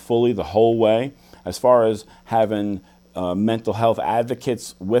funded him fully the whole way. As far as having mental health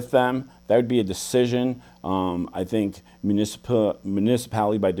advocates with them, that would be a decision. I think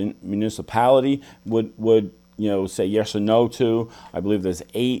municipality by municipality would say yes or no to. I believe there's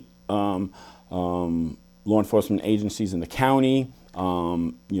 8 law enforcement agencies in the county.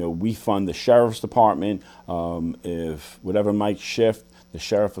 We fund the sheriff's department. If whatever Mike Schiff, the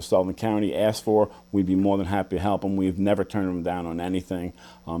sheriff of Sullivan County, asked for, we'd be more than happy to help him. We've never turned him down on anything.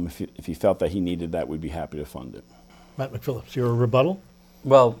 If he felt that he needed that, we'd be happy to fund it. Matt McPhillips, your rebuttal?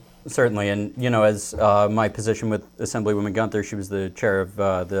 Well, certainly, and as my position with Assemblywoman Gunther, she was the chair of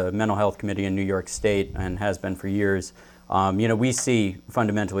the Mental Health Committee in New York State and has been for years. We see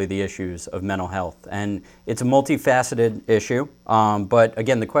fundamentally the issues of mental health, and it's a multifaceted issue. But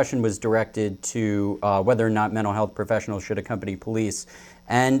again, the question was directed to whether or not mental health professionals should accompany police.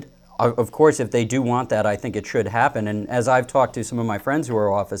 And of course, if they do want that, I think it should happen. And as I've talked to some of my friends who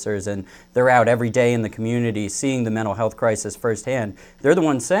are officers, and they're out every day in the community seeing the mental health crisis firsthand, they're the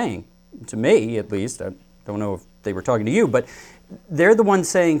ones saying, to me at least, I don't know if they were talking to you, but they're the ones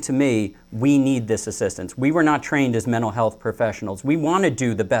saying to me, we need this assistance. We were not trained as mental health professionals. We want to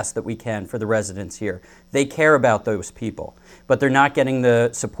do the best that we can for the residents here. They care about those people, but they're not getting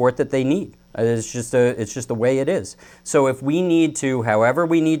the support that they need. It's just the way it is. So if we need to, however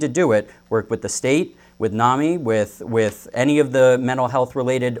we need to do it, work with the state, with NAMI, with any of the mental health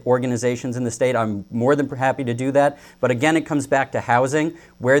related organizations in the state, I'm more than happy to do that. But again, it comes back to housing,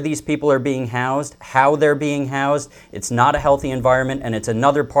 where these people are being housed, how they're being housed. It's not a healthy environment, and it's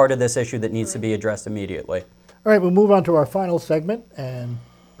another part of this issue that needs to be addressed immediately. All right, we'll move on to our final segment and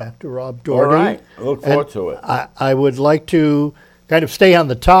back to Rob Doherty. All right, I look forward to it. I would like to kind of stay on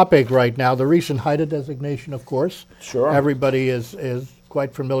the topic right now, the recent HIDTA designation, of course. Sure. Everybody is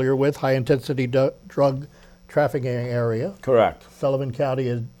quite familiar with high-intensity drug trafficking area. Correct. Sullivan County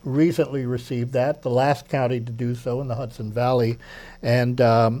has recently received that, the last county to do so in the Hudson Valley. And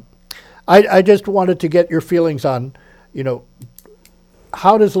I just wanted to get your feelings on,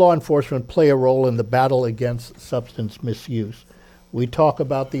 how does law enforcement play a role in the battle against substance misuse? We talk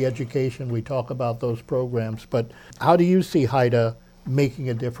about the education, we talk about those programs, but how do you see HIDTA making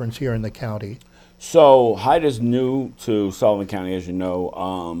a difference here in the county? So HIDTA is new to Sullivan County, as you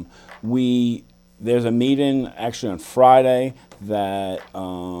know. There's a meeting actually on Friday that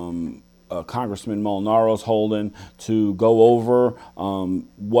Congressman Molinaro is holding to go over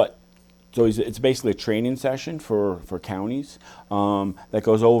So it's basically a training session for counties that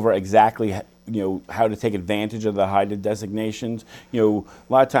goes over exactly how to take advantage of the HIDTA designations. A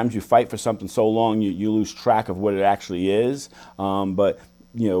lot of times you fight for something so long you lose track of what it actually is. But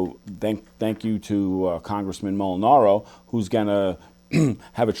thank you to Congressman Molinaro, who's going to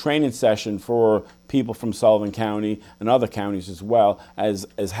have a training session for people from Sullivan County and other counties as well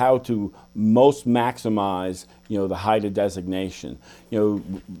as how to most maximize the HIDTA designation.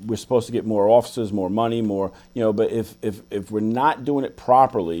 We're supposed to get more officers, more money, more but if we're not doing it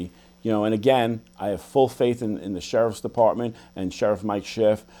properly, and again, I have full faith in the Sheriff's Department and Sheriff Mike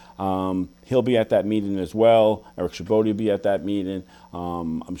Schiff. He'll be at that meeting as well. Eric Chabot will be at that meeting.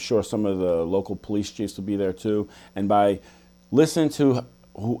 I'm sure some of the local police chiefs will be there too. And by listening to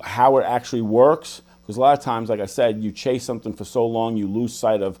how it actually works, because a lot of times, like I said, you chase something for so long, you lose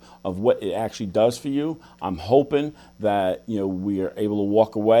sight of what it actually does for you. I'm hoping that we are able to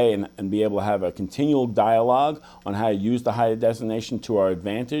walk away and be able to have a continual dialogue on how to use the HIDTA designation to our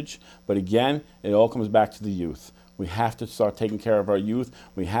advantage. But again, it all comes back to the youth. We have to start taking care of our youth.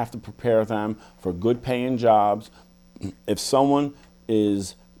 We have to prepare them for good paying jobs. If someone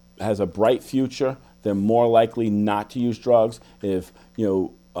has a bright future, they're more likely not to use drugs. If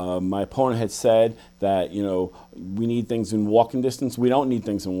my opponent had said that we need things in walking distance, we don't need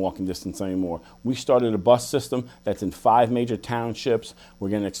things in walking distance anymore. We started a bus system that's in 5 major townships. We're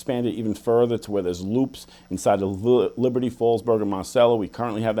going to expand it even further to where there's loops inside of Liberty, Fallsburg, and Monticello. We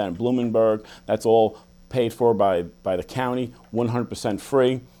currently have that in Bloomingburg. That's all paid for by the county, 100%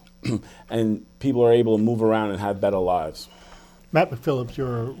 free, and people are able to move around and have better lives. Matt McPhillips,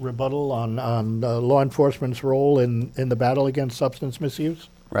 your rebuttal on law enforcement's role in the battle against substance misuse?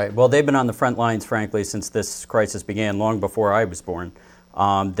 Right. Well, they've been on the front lines, frankly, since this crisis began, long before I was born.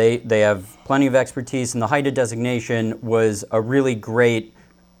 They have plenty of expertise, and the HIDTA designation was a really great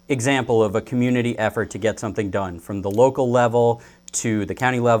example of a community effort to get something done, from the local level to the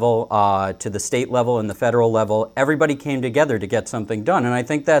county level, to the state level and the federal level. Everybody came together to get something done. And I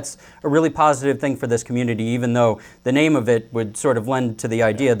think that's a really positive thing for this community, even though the name of it would sort of lend to the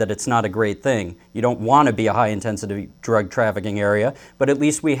idea that it's not a great thing. You don't want to be a high-intensity drug trafficking area, but at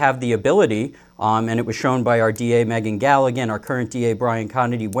least we have the ability, and it was shown by our DA, Megan Galligan, our current DA, Brian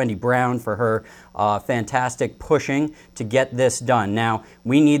Conity, Wendy Brown, for her fantastic pushing to get this done. Now,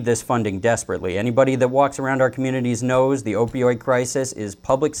 we need this funding desperately. Anybody that walks around our communities knows the opioid crisis is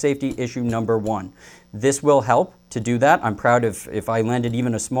public safety issue number one. This will help to do that. I'm proud if I lended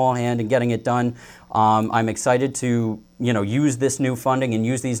even a small hand in getting it done. I'm excited to use this new funding and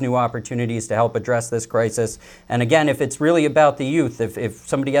use these new opportunities to help address this crisis. And again, if it's really about the youth, if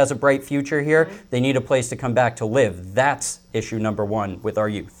somebody has a bright future here, they need a place to come back to live. That's issue number one with our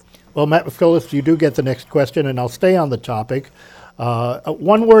youth. Well, Matt McPhillips, you do get the next question, and I'll stay on the topic.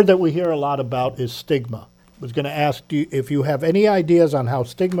 One word that we hear a lot about is stigma. I was going to ask you if you have any ideas on how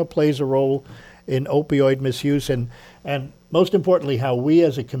stigma plays a role in opioid misuse, and most importantly, how we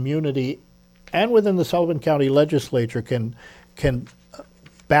as a community and within the Sullivan County Legislature can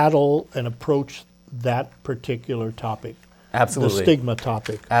battle and approach that particular topic. Absolutely. The stigma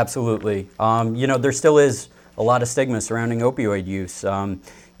topic. Absolutely. There still is a lot of stigma surrounding opioid use.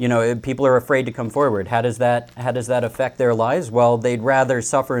 People are afraid to come forward. How does that affect their lives? Well, they'd rather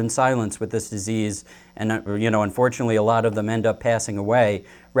suffer in silence with this disease, and unfortunately, a lot of them end up passing away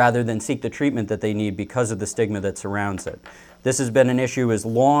rather than seek the treatment that they need because of the stigma that surrounds it. This has been an issue as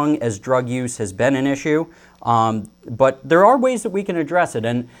long as drug use has been an issue, but there are ways that we can address it.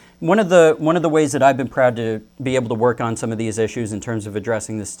 And one of the ways that I've been proud to be able to work on some of these issues in terms of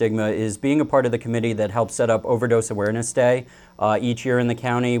addressing the stigma is being a part of the committee that helps set up Overdose Awareness Day each year in the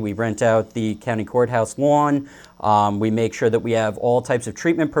county. We rent out the county courthouse lawn. We make sure that we have all types of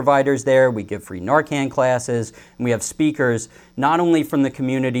treatment providers there. We give free Narcan classes, and we have speakers not only from the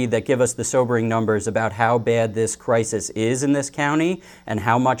community that give us the sobering numbers about how bad this crisis is in this county and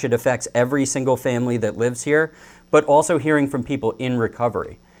how much it affects every single family that lives here, but also hearing from people in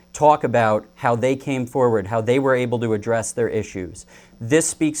recovery talk about how they came forward, how they were able to address their issues. This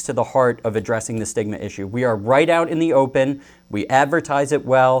speaks to the heart of addressing the stigma issue. We are right out in the open. We advertise it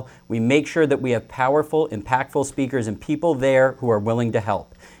well. We make sure that we have powerful, impactful speakers and people there who are willing to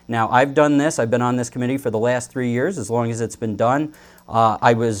help. Now, I've done this. I've been on this committee for the last 3 years, as long as it's been done.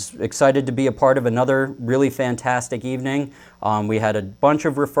 I was excited to be a part of another really fantastic evening. We had a bunch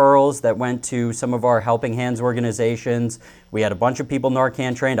of referrals that went to some of our Helping Hands organizations. We had a bunch of people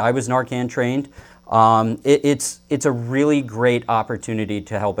Narcan trained. I was Narcan trained. It's a really great opportunity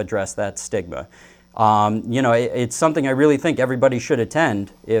to help address that stigma. It's something I really think everybody should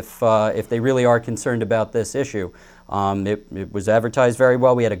attend if they really are concerned about this issue. It was advertised very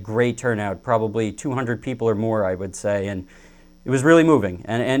well. We had a great turnout, probably 200 people or more, I would say, and it was really moving.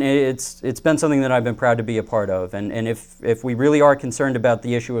 And it's been something that I've been proud to be a part of. And if we really are concerned about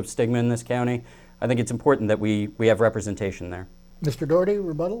the issue of stigma in this county, I think it's important that we have representation there. Mr. Doherty,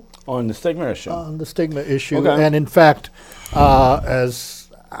 rebuttal? On the stigma issue? On the stigma issue. Okay. And in fact, as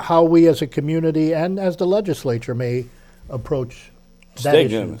how we as a community and as the legislature may approach that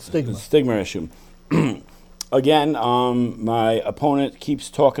issue. Stigma. Stigma issue. Again, my opponent keeps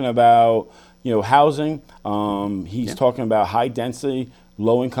talking about housing. He's talking about high density,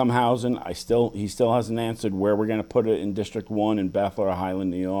 low income housing. He still hasn't answered where we're going to put it in District 1 in Bethel or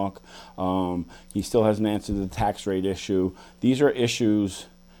Highland, New York. He still hasn't answered the tax rate issue. These are issues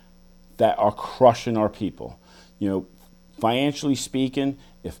that are crushing our people. Financially speaking,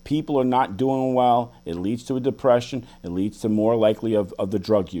 if people are not doing well, it leads to a depression. It leads to more likely of the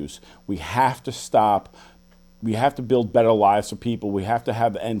drug use. We have to stop. We have to build better lives for people. We have to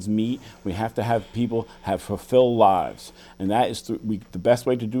have ends meet. We have to have people have fulfilled lives. And that is the best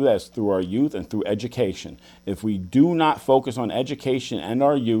way to do that is through our youth and through education. If we do not focus on education and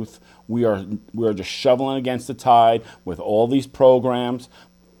our youth, we are just shoveling against the tide with all these programs.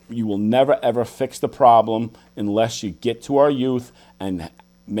 You will never, ever fix the problem unless you get to our youth and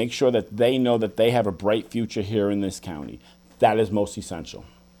make sure that they know that they have a bright future here in this county. That is most essential.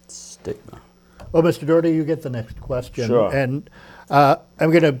 Stigma. Well, Mr. Doherty, you get the next question. Sure. And I'm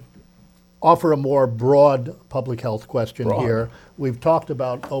going to offer a more broad public health question here. We've talked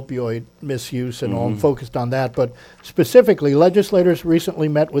about opioid misuse and all, and focused on that, but specifically, legislators recently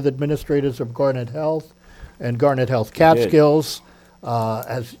met with administrators of Garnet Health and Garnet Health Catskills.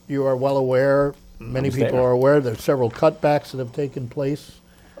 As you are well aware, many people are aware, there's several cutbacks that have taken place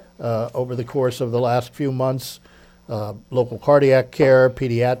over the course of the last few months, local cardiac care,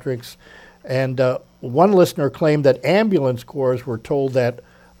 pediatrics, and one listener claimed that ambulance corps were told that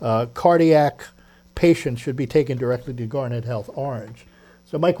cardiac patients should be taken directly to Garnet Health Orange.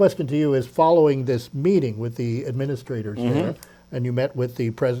 So my question to you is, following this meeting with the administrators there, and you met with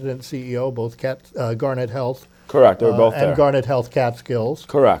the president, CEO, both Garnet Health. Correct, they were both there. And Garnet Health Catskills.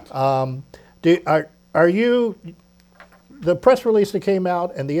 Correct. Are you, the press release that came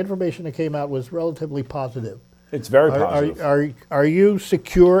out and the information that came out was relatively positive. It's very positive. Are you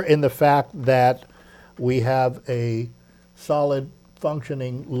secure in the fact that we have a solid,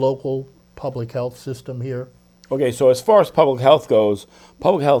 functioning local public health system here? Okay, so as far as public health goes,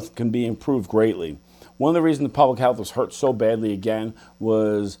 public health can be improved greatly. One of the reasons the public health was hurt so badly again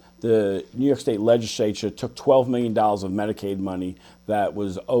was the New York State Legislature took $12 million of Medicaid money that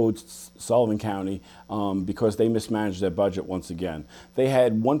was owed Sullivan County because they mismanaged their budget once again. They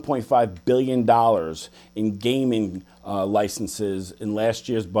had $1.5 billion in gaming licenses in last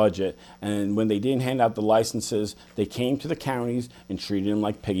year's budget, and when they didn't hand out the licenses, they came to the counties and treated them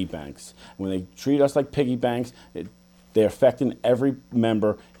like piggy banks. When they treat us like piggy banks, they're affecting every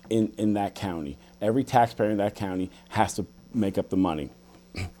member in that county. Every taxpayer in that county has to make up the money.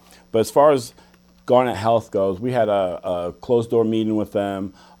 But as far as Garnet Health goes, we had a closed-door meeting with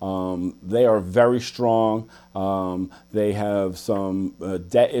them. They are very strong. They have some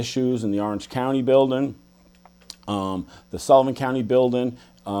debt issues in the Orange County building. The Sullivan County building,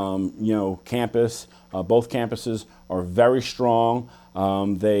 campus, both campuses are very strong.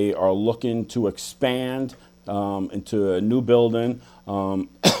 They are looking to expand into a new building.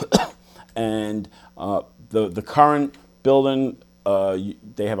 And the current building,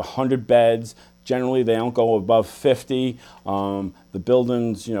 they have 100 beds. Generally, they don't go above 50. The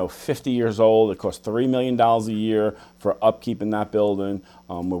building's 50 years old. It costs $3 million a year for upkeep in that building.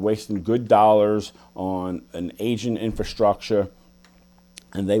 We're wasting good dollars on an aging infrastructure,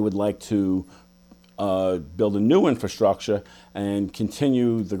 and they would like to build a new infrastructure and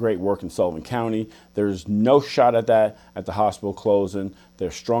continue the great work in Sullivan County. There's no shot at that at the hospital closing.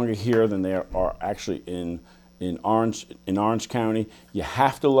 They're stronger here than they are actually in Orange County. You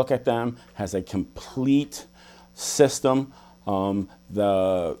have to look at them as a complete system.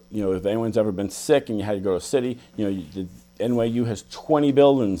 If anyone's ever been sick and you had to go to a city, the NYU has 20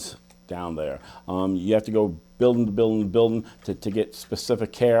 buildings down there. You have to go building to building to building to get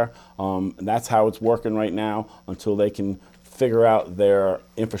specific care. And that's how it's working right now until they can figure out their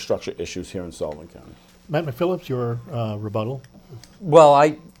infrastructure issues here in Sullivan County. Matt McPhillips, your rebuttal. Well,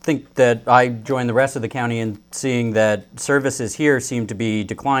 I think that I join the rest of the county in seeing that services here seem to be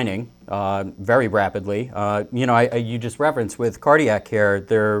declining very rapidly. You just referenced with cardiac care,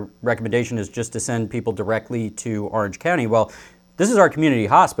 their recommendation is just to send people directly to Orange County. Well, this is our community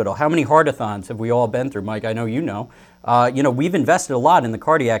hospital. How many heart-a-thons have we all been through, Mike? I know you know. We've invested a lot in the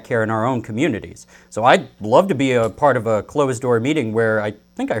cardiac care in our own communities. So I'd love to be a part of a closed-door meeting where I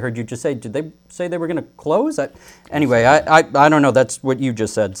think I heard you just say, did they say they were going to close? Anyway, I don't know. That's what you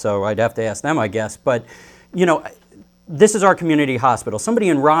just said, so I'd have to ask them, I guess. But, this is our community hospital. Somebody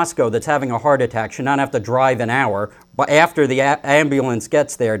in Roscoe that's having a heart attack should not have to drive an hour after the ambulance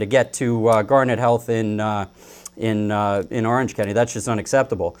gets there to get to Garnet Health in Orange County. That's just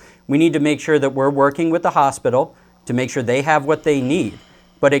unacceptable. We need to make sure that we're working with the hospital to make sure they have what they need.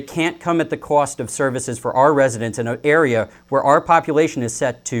 But it can't come at the cost of services for our residents in an area where our population is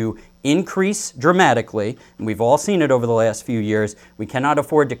set to increase dramatically, and we've all seen it over the last few years. We cannot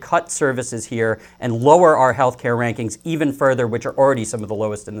afford to cut services here and lower our healthcare rankings even further, which are already some of the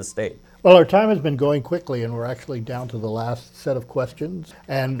lowest in the state. Well, our time has been going quickly, and we're actually down to the last set of questions.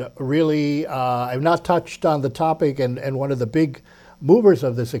 And really, I've not touched on the topic, and one of the big movers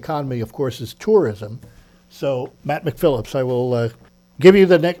of this economy, of course, is tourism. So, Matt McPhillips, I will give you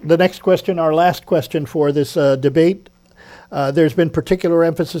the next question, our last question for this debate. There's been particular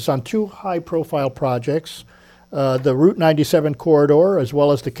emphasis on two high-profile projects, the Route 97 corridor as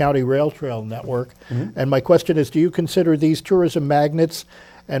well as the County Rail Trail network. Mm-hmm. And my question is, do you consider these tourism magnets,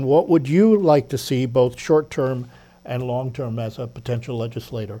 and what would you like to see both short-term and long-term as a potential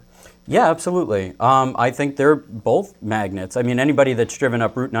legislator? Yeah, absolutely. I think they're both magnets. I mean, anybody that's driven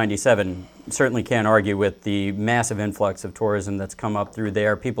up Route 97 certainly can't argue with the massive influx of tourism that's come up through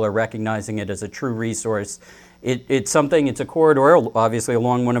there. People are recognizing it as a true resource. It's a corridor, obviously,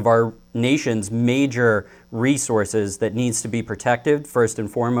 along one of our nation's major resources that needs to be protected, first and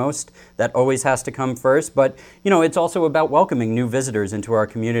foremost. That always has to come first. But, it's also about welcoming new visitors into our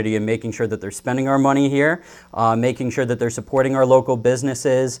community and making sure that they're spending our money here, making sure that they're supporting our local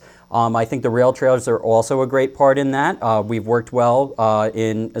businesses. I think the rail trails are also a great part in that. We've worked well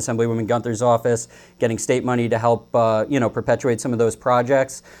in Assemblywoman Gunther's office, getting state money to help perpetuate some of those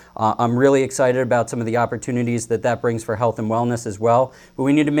projects. I'm really excited about some of the opportunities that brings for health and wellness as well. But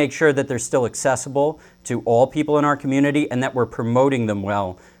we need to make sure that they're still accessible to all people in our community and that we're promoting them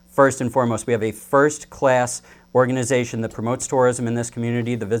well. First and foremost, we have a first-class organization that promotes tourism in this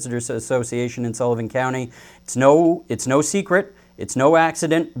community, the Visitors Association in Sullivan County. It's no secret. It's no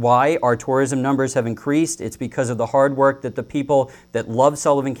accident why our tourism numbers have increased. It's because of the hard work that the people that love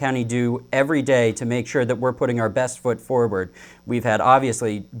Sullivan County do every day to make sure that we're putting our best foot forward. We've had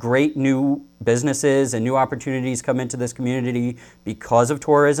obviously great new businesses and new opportunities come into this community because of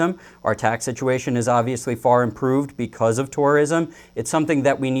tourism. Our tax situation is obviously far improved because of tourism. It's something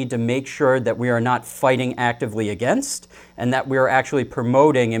that we need to make sure that we are not fighting actively against and that we are actually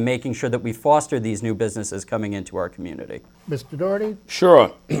promoting and making sure that we foster these new businesses coming into our community. Mr. Doherty?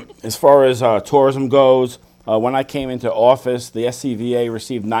 Sure. As far as tourism goes, when I came into office, the SCVA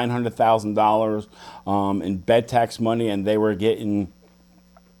received $900,000 in bed tax money, and they were getting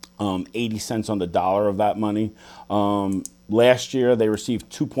 80 cents on the dollar of that money. Last year, they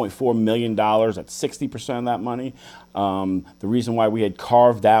received $2.4 million. That's 60% of that money. The reason why we had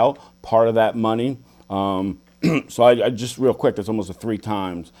carved out part of that money, so I just real quick, that's almost a 3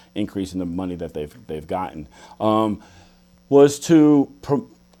 times increase in the money that they've gotten, was to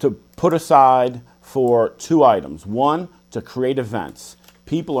put aside for 2 items. One, to create events.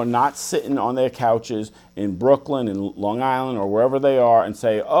 People are not sitting on their couches in Brooklyn and Long Island or wherever they are and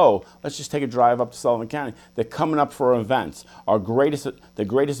say, oh, let's just take a drive up to Sullivan County. They're coming up for events. The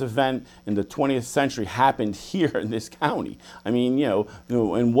greatest event in the 20th century happened here in this county. I mean,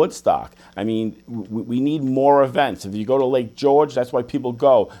 in Woodstock. I mean, we need more events. If you go to Lake George, that's why people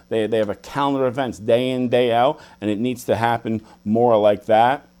go. They have a calendar of events day in, day out, and it needs to happen more like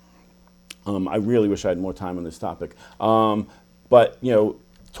that. I really wish I had more time on this topic. But,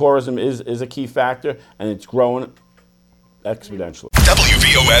 tourism is a key factor, and it's growing exponentially.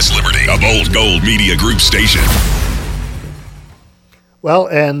 WVOS Liberty, a Bold Gold Media Group station. Well,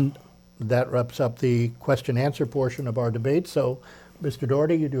 and that wraps up the question-answer portion of our debate. So, Mr.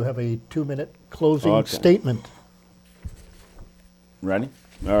 Doherty, you do have a 2-minute closing statement. Ready?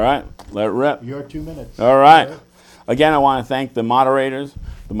 All right. Let it rip. Your 2 minutes. All right. Again, I want to thank the moderator,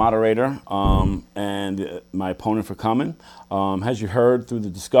 and my opponent for coming. As you heard through the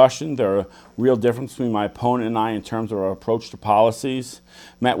discussion, there are real differences between my opponent and I in terms of our approach to policies.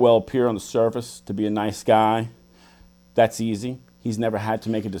 Matt will appear on the surface to be a nice guy. That's easy. He's never had to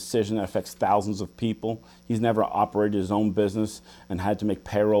make a decision that affects thousands of people. He's never operated his own business and had to make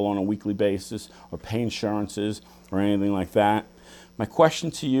payroll on a weekly basis or pay insurances or anything like that. My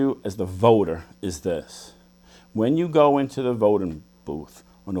question to you as the voter is this. When you go into the voting booth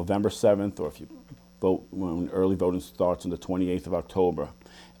on November 7th, or if you vote when early voting starts on the 28th of October,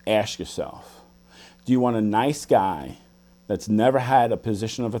 ask yourself, do you want a nice guy that's never had a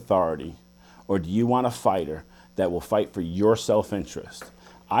position of authority, or do you want a fighter that will fight for your self-interest?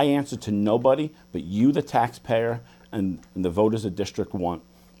 I answer to nobody but you, the taxpayer, and the voters of District 1.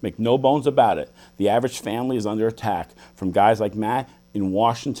 Make no bones about it. The average family is under attack from guys like Matt in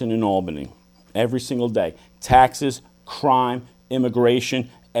Washington and Albany every single day. Taxes, crime, immigration,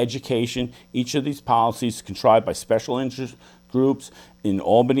 education. Each of these policies is contrived by special interest groups in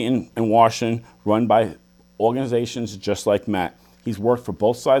Albany and Washington, run by organizations just like Matt. He's worked for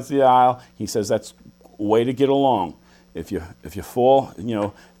both sides of the aisle. He says that's a way to get along. If you fall,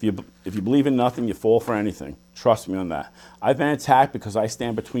 if you believe in nothing, you fall for anything. Trust me on that. I've been attacked because I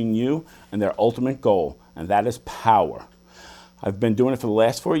stand between you and their ultimate goal, and that is power. I've been doing it for the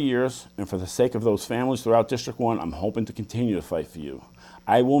last 4 years, and for the sake of those families throughout District 1, I'm hoping to continue to fight for you.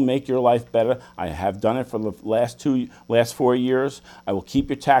 I will make your life better. I have done it for the last 4 years. I will keep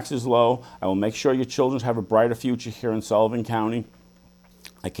your taxes low. I will make sure your children have a brighter future here in Sullivan County.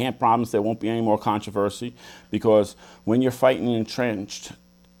 I can't promise there won't be any more controversy, because when you're fighting an entrenched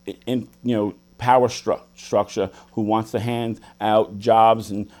power structure who wants to hand out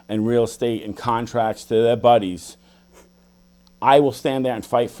jobs and real estate and contracts to their buddies, I will stand there and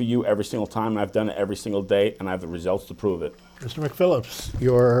fight for you every single time. I've done it every single day, and I have the results to prove it. Mr. McPhillips,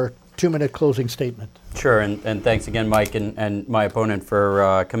 your 2-minute closing statement. Sure, and thanks again, Mike, and my opponent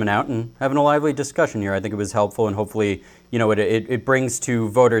for coming out and having a lively discussion here. I think it was helpful, and hopefully, it brings to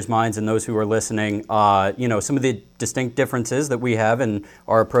voters' minds and those who are listening, some of the distinct differences that we have in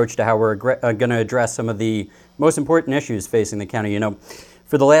our approach to how we're going to address some of the most important issues facing the county.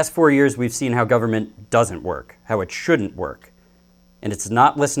 For the last 4 years, we've seen how government doesn't work, how it shouldn't work. And it's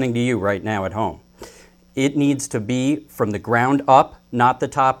not listening to you right now at home. It needs to be from the ground up not the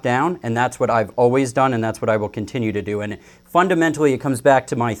top down, and that's what I've always done, and that's what I will continue to do. And fundamentally, it comes back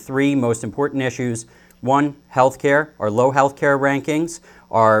to my three most important issues. One, healthcare, our low healthcare rankings,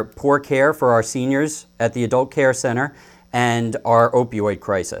 our poor care for our seniors at the adult care center, and our opioid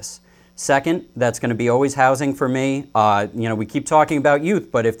crisis. Second, that's going to be always housing for me. We keep talking about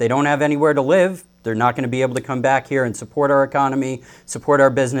youth, but if they don't have anywhere to live, they're not going to be able to come back here and support our economy, support our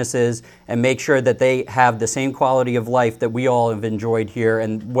businesses, and make sure that they have the same quality of life that we all have enjoyed here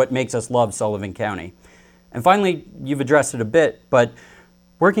and what makes us love Sullivan County. And finally, you've addressed it a bit, but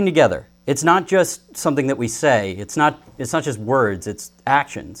working together. It's not just something that we say. It's not just words, it's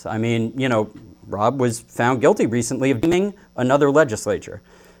actions. I mean, Rob was found guilty recently of naming another legislature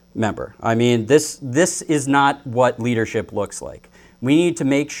member. I mean, this is not what leadership looks like. We need to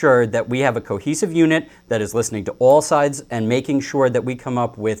make sure that we have a cohesive unit that is listening to all sides and making sure that we come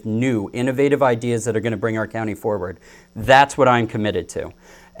up with new, innovative ideas that are going to bring our county forward. That's what I'm committed to.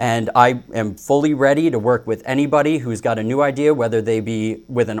 And I am fully ready to work with anybody who's got a new idea, whether they be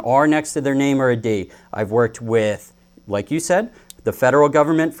with an R next to their name or a D. I've worked with, like you said, the federal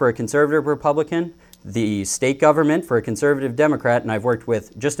government for a conservative Republican, the state government for a conservative Democrat, and I've worked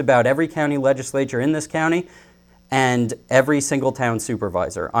with just about every county legislature in this county and every single town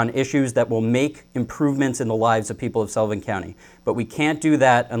supervisor on issues that will make improvements in the lives of people of Sullivan County. But we can't do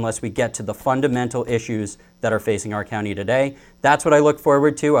that unless we get to the fundamental issues that are facing our county today. That's what I look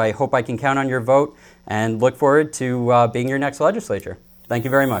forward to. I hope I can count on your vote and look forward to being your next legislature. Thank you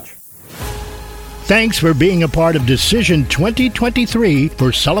very much. Thanks for being a part of Decision 2023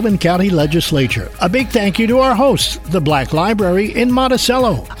 for Sullivan County Legislature. A big thank you to our hosts, the Black Library in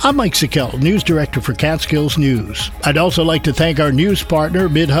Monticello. I'm Mike Sakell, News Director for Catskills News. I'd also like to thank our news partner,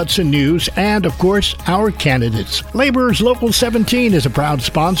 Mid-Hudson News, and, of course, our candidates. Laborers Local 17 is a proud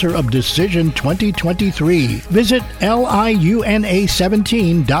sponsor of Decision 2023. Visit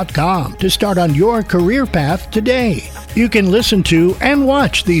liuna17.com to start on your career path today. You can listen to and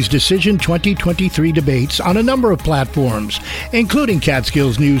watch these Decision 2023 debates on a number of platforms, including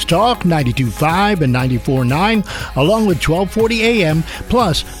Catskills News Talk 92.5 and 94.9, along with 1240 AM,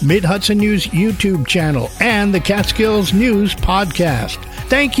 plus Mid-Hudson News YouTube channel and the Catskills News podcast.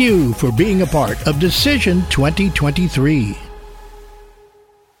 Thank you for being a part of Decision 2023.